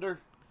Rising Thunder?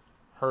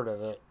 Heard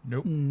of it.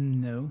 Nope.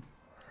 No.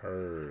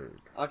 Heard.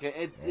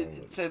 Okay,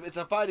 it's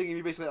a fighting game.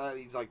 You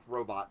basically these like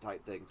robot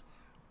type things,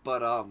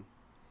 but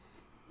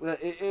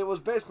it was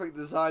basically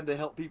designed to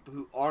help people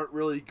who aren't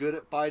really good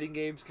at fighting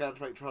games kind of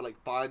try to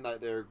like find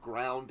like their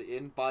ground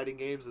in fighting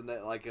games, and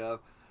that like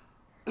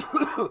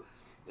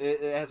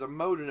it has a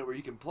mode in it where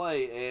you can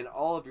play, and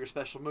all of your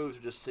special moves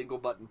are just single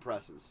button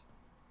presses.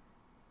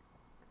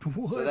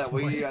 What? So that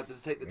way you have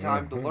to take the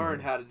time to learn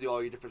how to do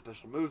all your different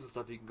special moves and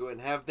stuff. You can go ahead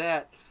and have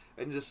that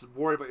and just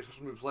worry about your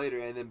special moves later,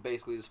 and then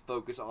basically just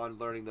focus on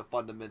learning the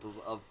fundamentals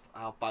of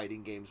how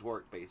fighting games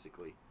work,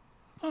 basically.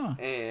 Huh.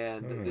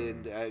 And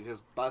then, because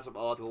a lot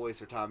of people waste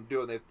their time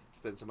doing, they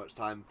spend so much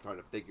time trying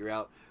to figure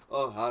out,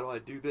 oh, how do I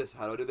do this?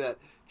 How do I do that?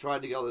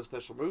 Trying to get all those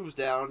special moves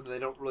down, and they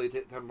don't really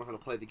take the time to learn how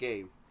to play the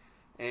game.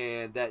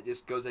 And that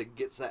just goes and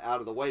gets that out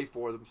of the way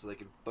for them so they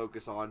can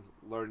focus on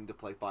learning to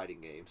play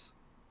fighting games.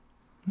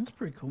 That's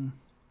pretty cool.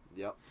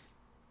 Yep.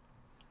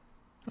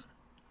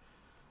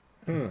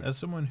 As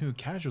someone who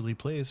casually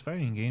plays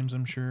fighting games,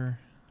 I'm sure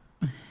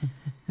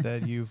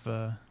that you've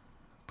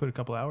put a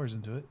couple hours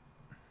into it.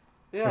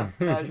 Yeah,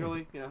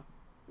 casually, yeah.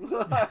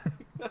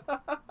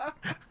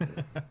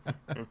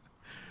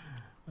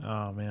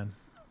 Oh man.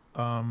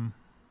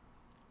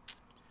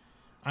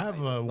 I have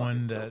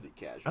one that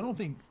I don't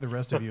think the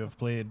rest of you have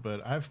played,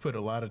 but I've put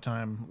a lot of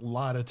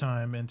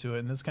time into it,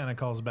 and this kind of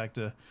calls back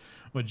to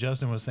what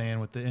Justin was saying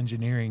with the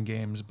engineering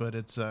games. But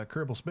it's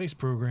Kerbal Space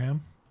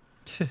Program.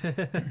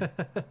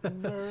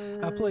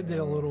 I played it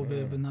a little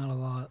bit, but not a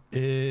lot.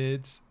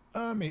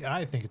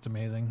 I think it's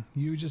amazing.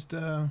 You just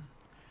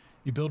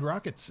you build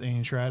rockets and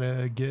you try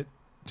to get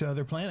to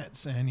other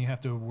planets, and you have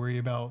to worry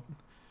about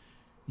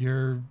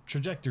your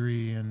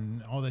trajectory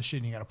and all that shit,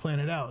 and you got to plan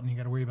it out, and you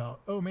got to worry about,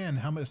 oh man,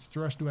 how much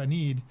thrust do I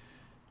need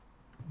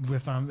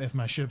if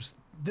my ship's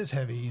this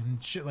heavy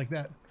and shit like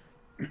that.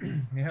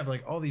 You have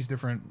like all these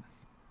different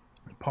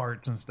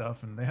parts and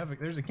stuff, and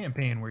there's a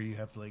campaign where you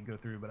have to like go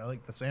through, but I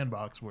like the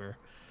sandbox where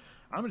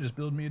I'm gonna just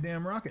build me a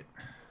damn rocket.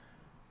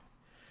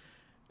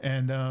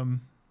 And I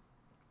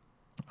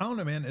don't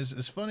know, man,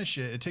 it's fun as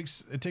shit. It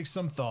takes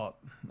some thought.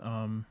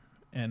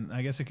 And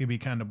I guess it could be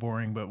kind of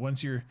boring, but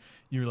once you're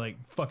like,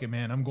 fuck it,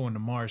 man, I'm going to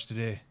Mars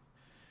today.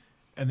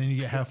 And then you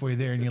get halfway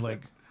there and you're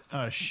like,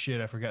 oh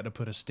shit, I forgot to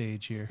put a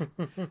stage here.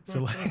 So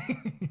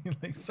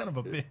like son of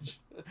a bitch.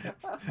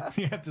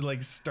 You have to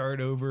like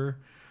start over,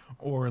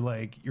 or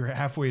like you're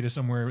halfway to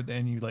somewhere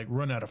and you like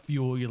run out of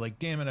fuel. You're like,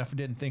 damn it, I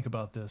didn't think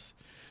about this.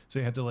 So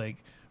you have to like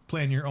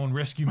plan your own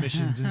rescue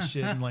missions and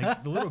shit. And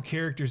like the little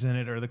characters in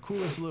it are the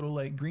coolest little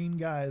like green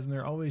guys, and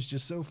they're always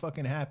just so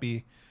fucking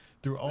happy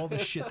through all the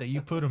shit that you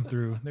put them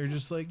through. They're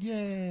just like,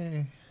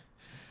 yay.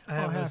 I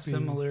have a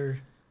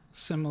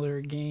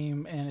similar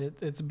game, and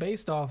it's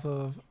based off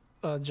of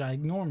a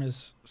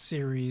ginormous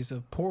series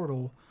of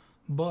Portal,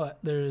 but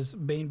there's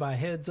made by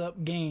Heads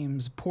Up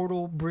Games,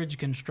 Portal Bridge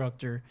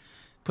Constructor.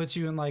 Puts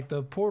you in like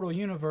the Portal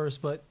universe,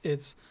 but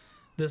it's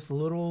these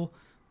little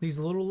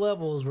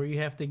levels where you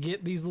have to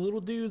get these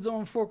little dudes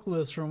on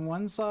forklifts from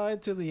one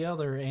side to the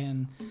other,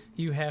 and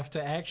you have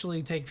to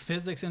actually take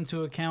physics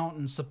into account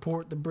and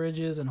support the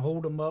bridges and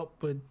hold them up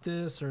with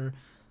this or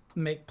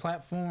make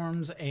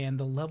platforms, and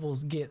the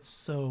levels get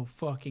so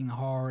fucking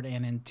hard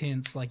and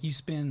intense. Like you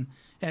spend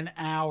an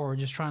hour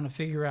just trying to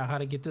figure out how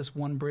to get this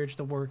one bridge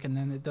to work, and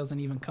then it doesn't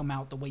even come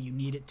out the way you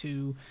need it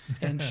to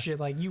and shit.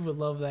 Like you would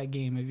love that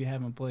game if you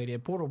haven't played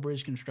it. Portal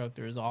Bridge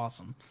Constructor is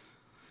awesome.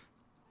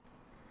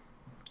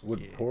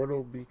 Would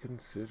Portal be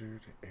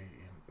considered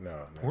a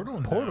no?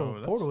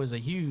 Portal is a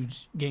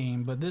huge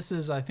game, but this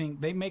is, I think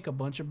they make a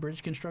bunch of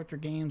Bridge Constructor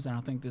games, and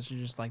I think this is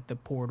just like the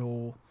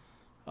Portal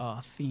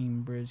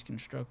theme Bridge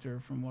Constructor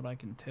from what I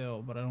can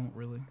tell, but I don't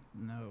really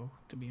know,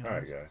 to be honest. I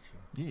got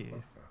you. Yeah.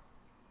 Okay.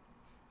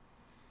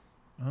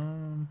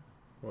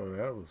 Well,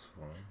 that was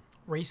fun.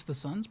 Race the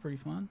Sun's pretty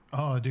fun.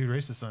 Oh, dude,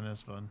 Race the Sun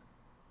is fun.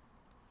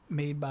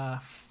 Made by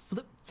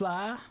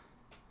Flipfly.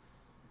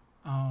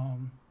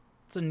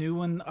 It's a new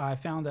one. I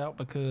found out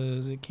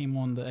because it came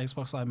on the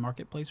Xbox Live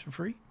Marketplace for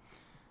free.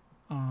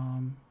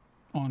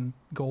 On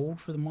gold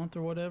for the month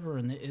or whatever,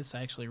 and it's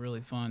actually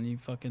really fun.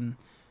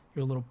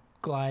 You're a little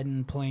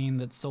gliding plane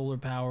that's solar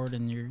powered,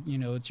 and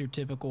it's your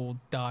typical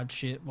dodge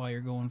shit while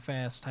you're going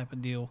fast type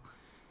of deal,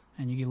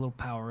 and you get little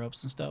power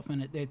ups and stuff,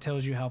 and it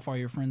tells you how far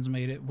your friends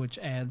made it, which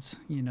adds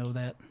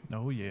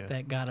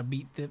that gotta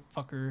beat the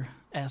fucker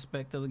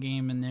aspect of the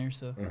game in there.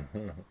 So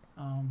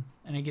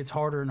and it gets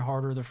harder and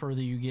harder the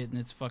further you get, and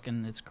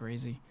it's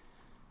crazy.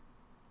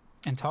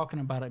 And talking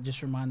about it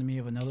just reminded me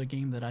of another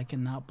game that I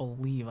cannot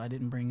believe I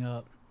didn't bring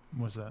up.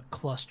 What's that?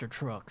 Cluster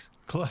Trucks.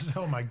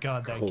 Oh my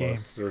god, that game.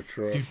 Cluster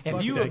Truck. Dude,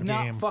 If you have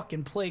not game.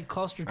 fucking played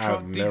Cluster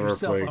Truck, do never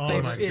yourself a played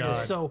favor. Cluster It Truck.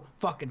 is so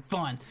fucking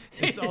fun.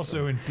 It's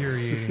also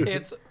infuriating.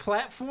 It's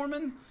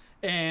platforming,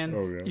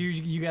 and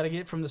you got to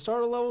get from the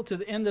start of the level to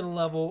the end of the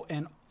level,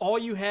 and all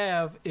you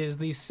have is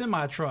these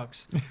semi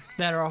trucks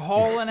that are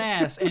hauling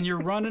ass, and you're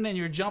running and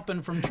you're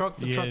jumping from truck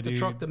to truck to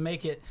truck to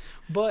make it.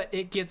 But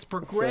it gets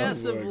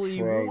progressively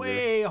Frogger.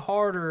 way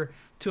harder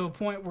to a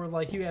point where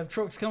like you have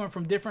trucks coming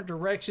from different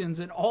directions,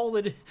 and all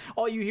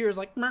you hear is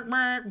like merk,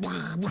 merk,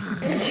 and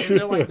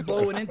they're like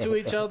blowing into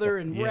each other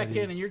and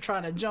wrecking, and you're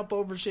trying to jump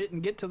over shit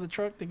and get to the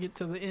truck to get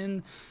to the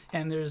end.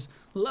 And there's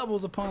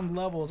levels upon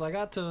levels. I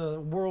got to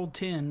World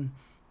 10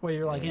 where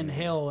you're like in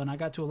hell, and I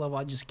got to a level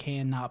I just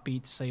cannot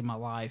beat to save my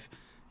life,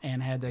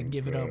 and had to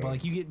give it up. But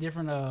like you get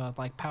different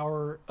like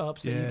power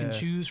ups that you can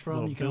choose from.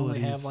 Little You can only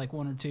have abilities. like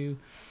one or two,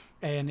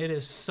 and it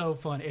is so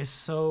fun. It's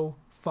so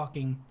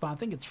fucking fun. I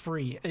think it's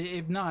free.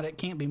 If not, it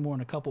can't be more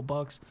than a couple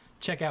bucks.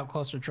 Check out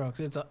Cluster Trucks.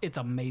 It's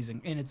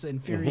amazing, and it's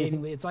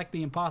infuriatingly. It's like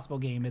the Impossible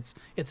game. It's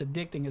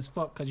addicting as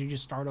fuck because you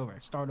just start over.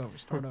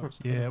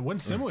 Yeah, one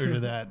similar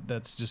to that.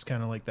 That's just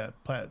kind of like that.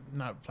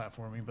 Not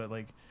platforming, but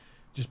like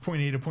just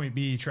point A to point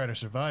B, try to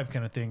survive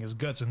kind of thing. Is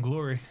Guts and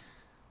Glory.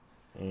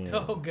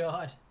 Oh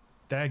god.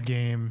 That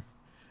game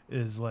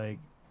is like,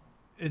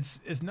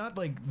 it's not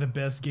like the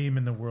best game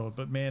in the world,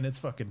 but man, it's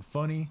fucking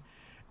funny.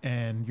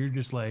 And you're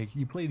just like,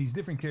 you play these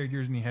different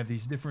characters and you have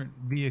these different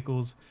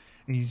vehicles,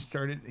 and you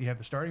have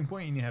a starting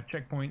point and you have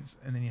checkpoints,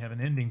 and then you have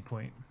an ending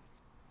point.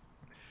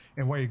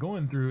 And while you're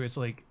going through, it's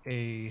like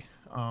a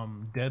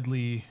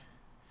deadly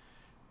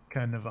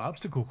kind of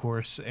obstacle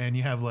course, and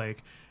you have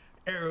like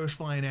arrows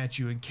flying at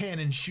you and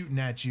cannons shooting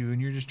at you,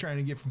 and you're just trying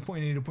to get from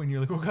point A to point. And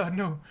you're like, oh god,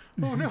 no,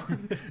 oh no.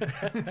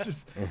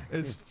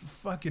 it's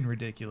fucking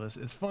ridiculous.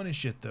 It's fun as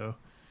shit though.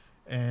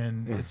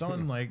 And it's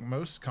on like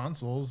most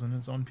consoles, and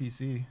it's on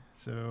PC.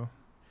 So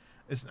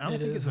I don't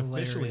think it's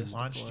officially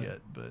launched yet,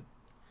 but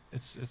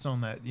it's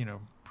on that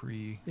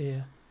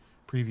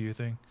preview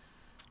thing.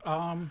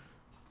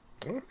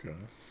 Okay.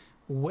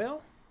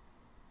 Well,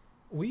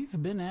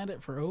 we've been at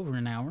it for over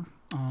an hour,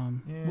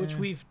 which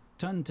we've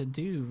done to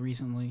do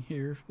recently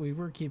here. We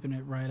were keeping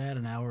it right at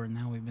an hour, and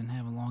now we've been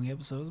having long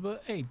episodes,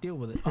 but hey, deal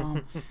with it.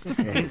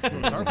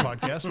 It's our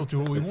podcast. We'll do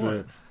what we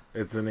want.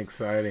 It's an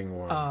exciting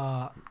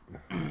one.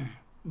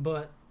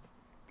 But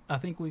I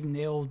think we've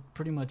nailed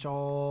pretty much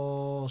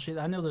all shit.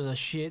 I know there's a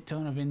shit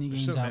ton of indie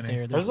games so out many.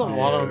 there. There's a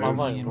lot of them I there's-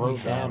 like and wrote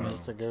we down haven't-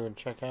 just to go and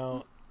check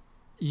out.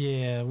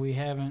 Yeah, we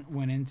haven't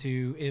went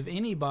into. If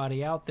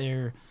anybody out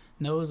there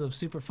knows of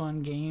super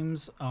fun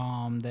games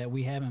that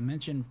we haven't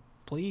mentioned,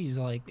 please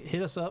like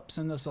hit us up,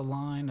 send us a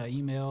line, an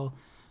email.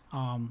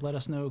 Let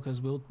us know, because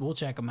we'll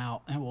check them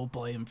out and we'll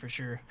play them for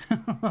sure.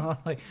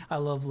 Like I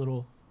love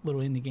little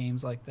indie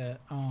games like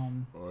that. Oh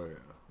yeah.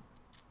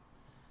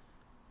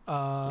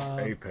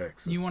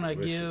 Apex. You is want to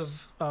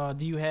delicious. give?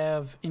 Do you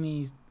have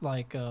any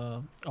like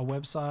a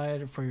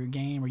website for your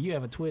game, or you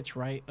have a Twitch,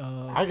 right?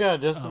 I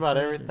got just about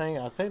Fred, everything.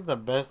 I think the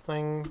best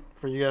thing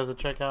for you guys to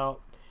check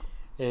out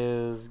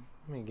is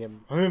let me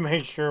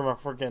make sure my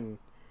freaking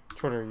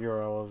Twitter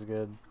URL is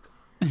good.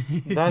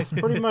 That's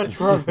pretty much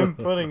where I've been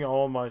putting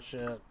all my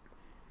shit.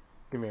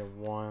 Give me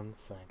 1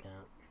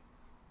 second.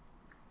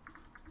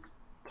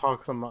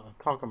 Talk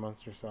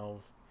amongst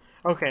yourselves.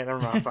 Okay, never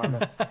mind. I found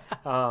it.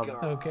 God,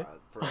 Okay.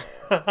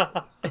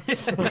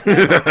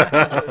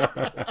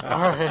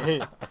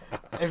 Alright.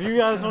 If you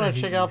guys want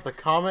to check out the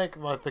comic,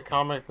 like the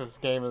comic this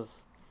game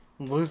is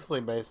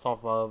loosely based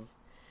off of,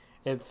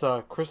 it's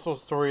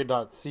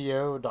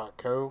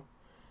crystalstory.co.co.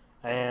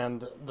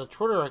 And the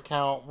Twitter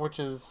account, which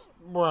is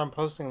where I'm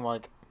posting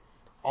like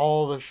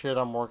all the shit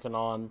I'm working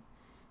on,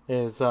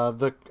 is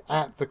the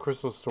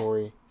Crystal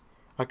Story.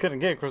 I couldn't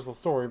get Crystal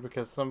Story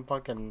because some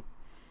fucking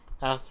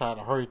asshat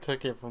already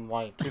took it from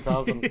like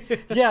 2000.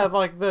 Yeah,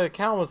 like the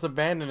account was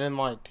abandoned in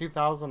like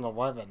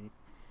 2011,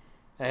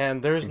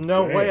 and there's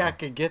no way I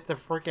could get the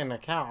freaking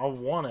account. I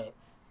want it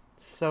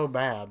so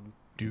bad.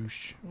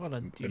 Douche. What a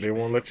And douche. they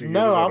won't let you get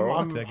No, it at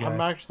all? that guy. I'm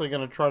actually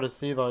gonna try to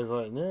see those.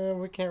 Like, yeah,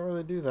 we can't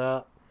really do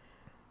that.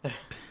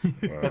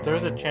 If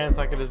there's a chance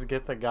I could just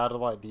get the guy to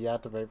like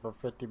deactivate for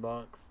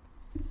 $50.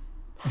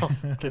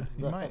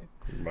 You might.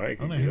 Mike,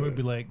 I don't know. It would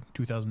be like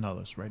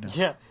 $2,000 right now.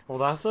 Yeah, well,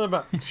 that's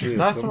about. Shit,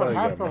 That's what somebody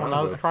got happened when my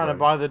I was trying to website.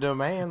 buy the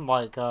domain.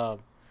 Like, Oh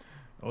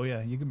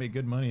yeah, you can make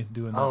good money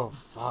doing that. oh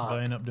fuck,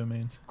 Buying up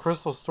domains.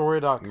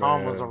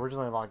 crystalstory.com was Man.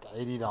 originally like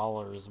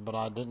 $80, but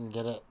I didn't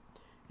get it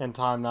in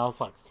time. Now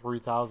it's like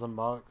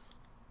 $3,000.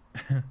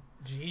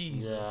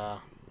 Jesus.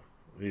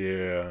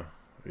 Yeah,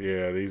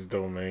 Yeah, these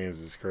domains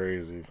is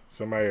crazy.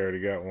 Somebody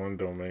already got one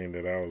domain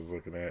that I was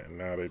looking at, and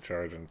now they're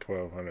charging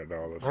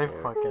 $1,200 they for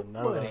it. fucking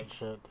know Buddy. that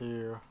shit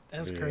too.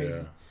 That's Yeah,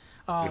 crazy.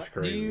 it's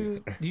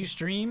crazy. Do you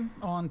stream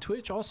on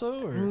Twitch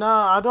also? Or? No,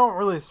 I don't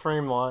really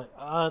stream like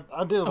I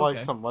did like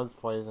Okay. some Let's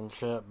Plays and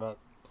shit, but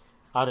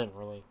I didn't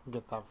really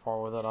get that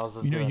far with it. I was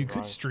just You know, doing you could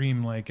like-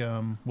 stream like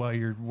while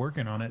you're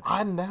working on it.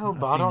 I know, I've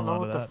but I seen don't a know lot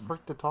what of the that.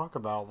 frick to talk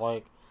about.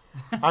 Like,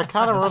 I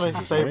kind of really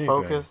just stay anything.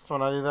 focused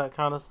when I do that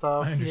kind of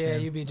stuff. I understand. Yeah,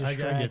 you'd be I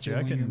distracted. get you. I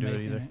when couldn't you're do it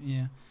making either.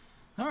 Yeah.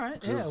 All right.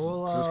 Just, yeah.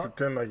 Well, just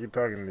pretend like you're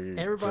talking to you.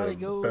 everybody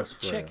to go best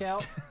friend. check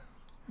out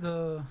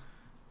the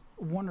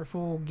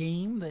wonderful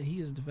game that he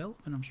is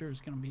developing. I'm sure it's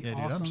going to be Yeah, dude,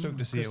 I'm awesome. stoked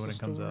to see it when it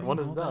Crystal comes out. Story When and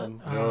it's all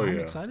that. done. Oh, I'm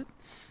yeah. excited.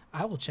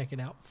 I will check it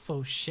out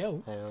for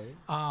show. Hell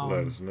yeah.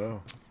 Let us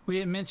know. We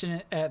didn't mention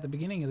it at the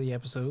beginning of the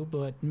episode,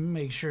 but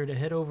make sure to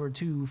head over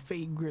to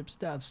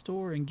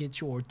fadegrips.store and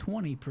get your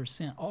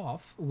 20%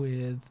 off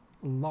with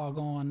log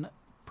on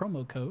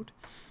promo code.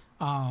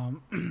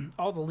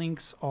 All the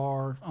links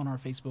are on our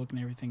Facebook and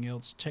everything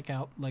else. Check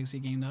out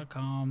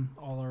legacygame.com.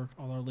 All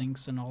our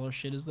links and all our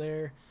shit is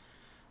there.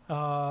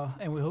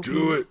 And we hope Do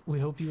you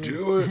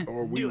Do it,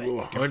 or we Do it.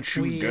 will hunt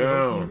you we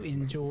down. hope you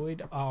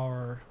enjoyed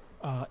our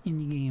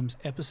Indie Games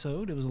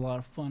episode. It was a lot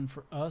of fun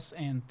for us,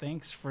 and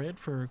thanks, Fred,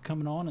 for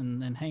coming on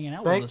and hanging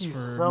out Thank with us you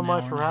for so an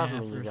much hour for and a having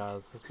half me, you or-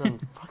 guys. It's been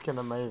fucking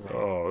amazing.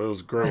 Oh, it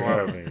was great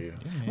having you.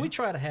 Yeah, man. We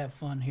try to have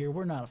fun here.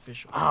 We're not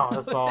official. Oh,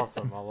 that's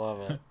awesome. I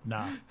love it.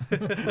 Nah.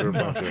 We're a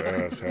bunch of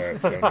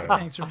asshats. I know.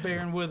 Thanks for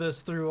bearing with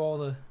us through all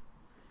the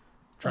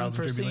Trials and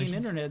unforeseen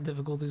tribulations. internet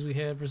difficulties we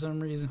had for some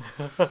reason.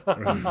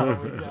 Oh,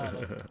 we got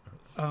it.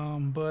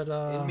 But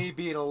And me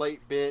being a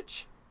late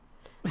bitch.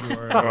 You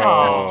are,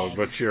 Oh,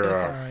 but you're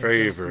It's our all right,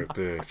 favorite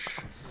bitch.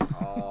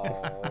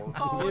 Oh,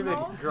 Oh, you make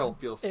no. a girl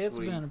feel sweet. it's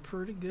been a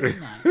pretty good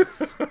night.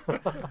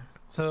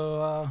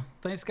 So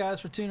thanks,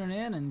 guys, for tuning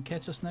in, and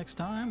catch us next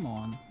time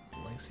on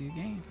Legacy of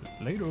the Game.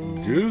 later.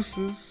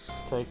 Deuces.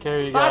 Take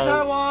care, you Bye,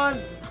 guys.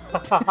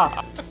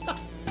 Taiwan.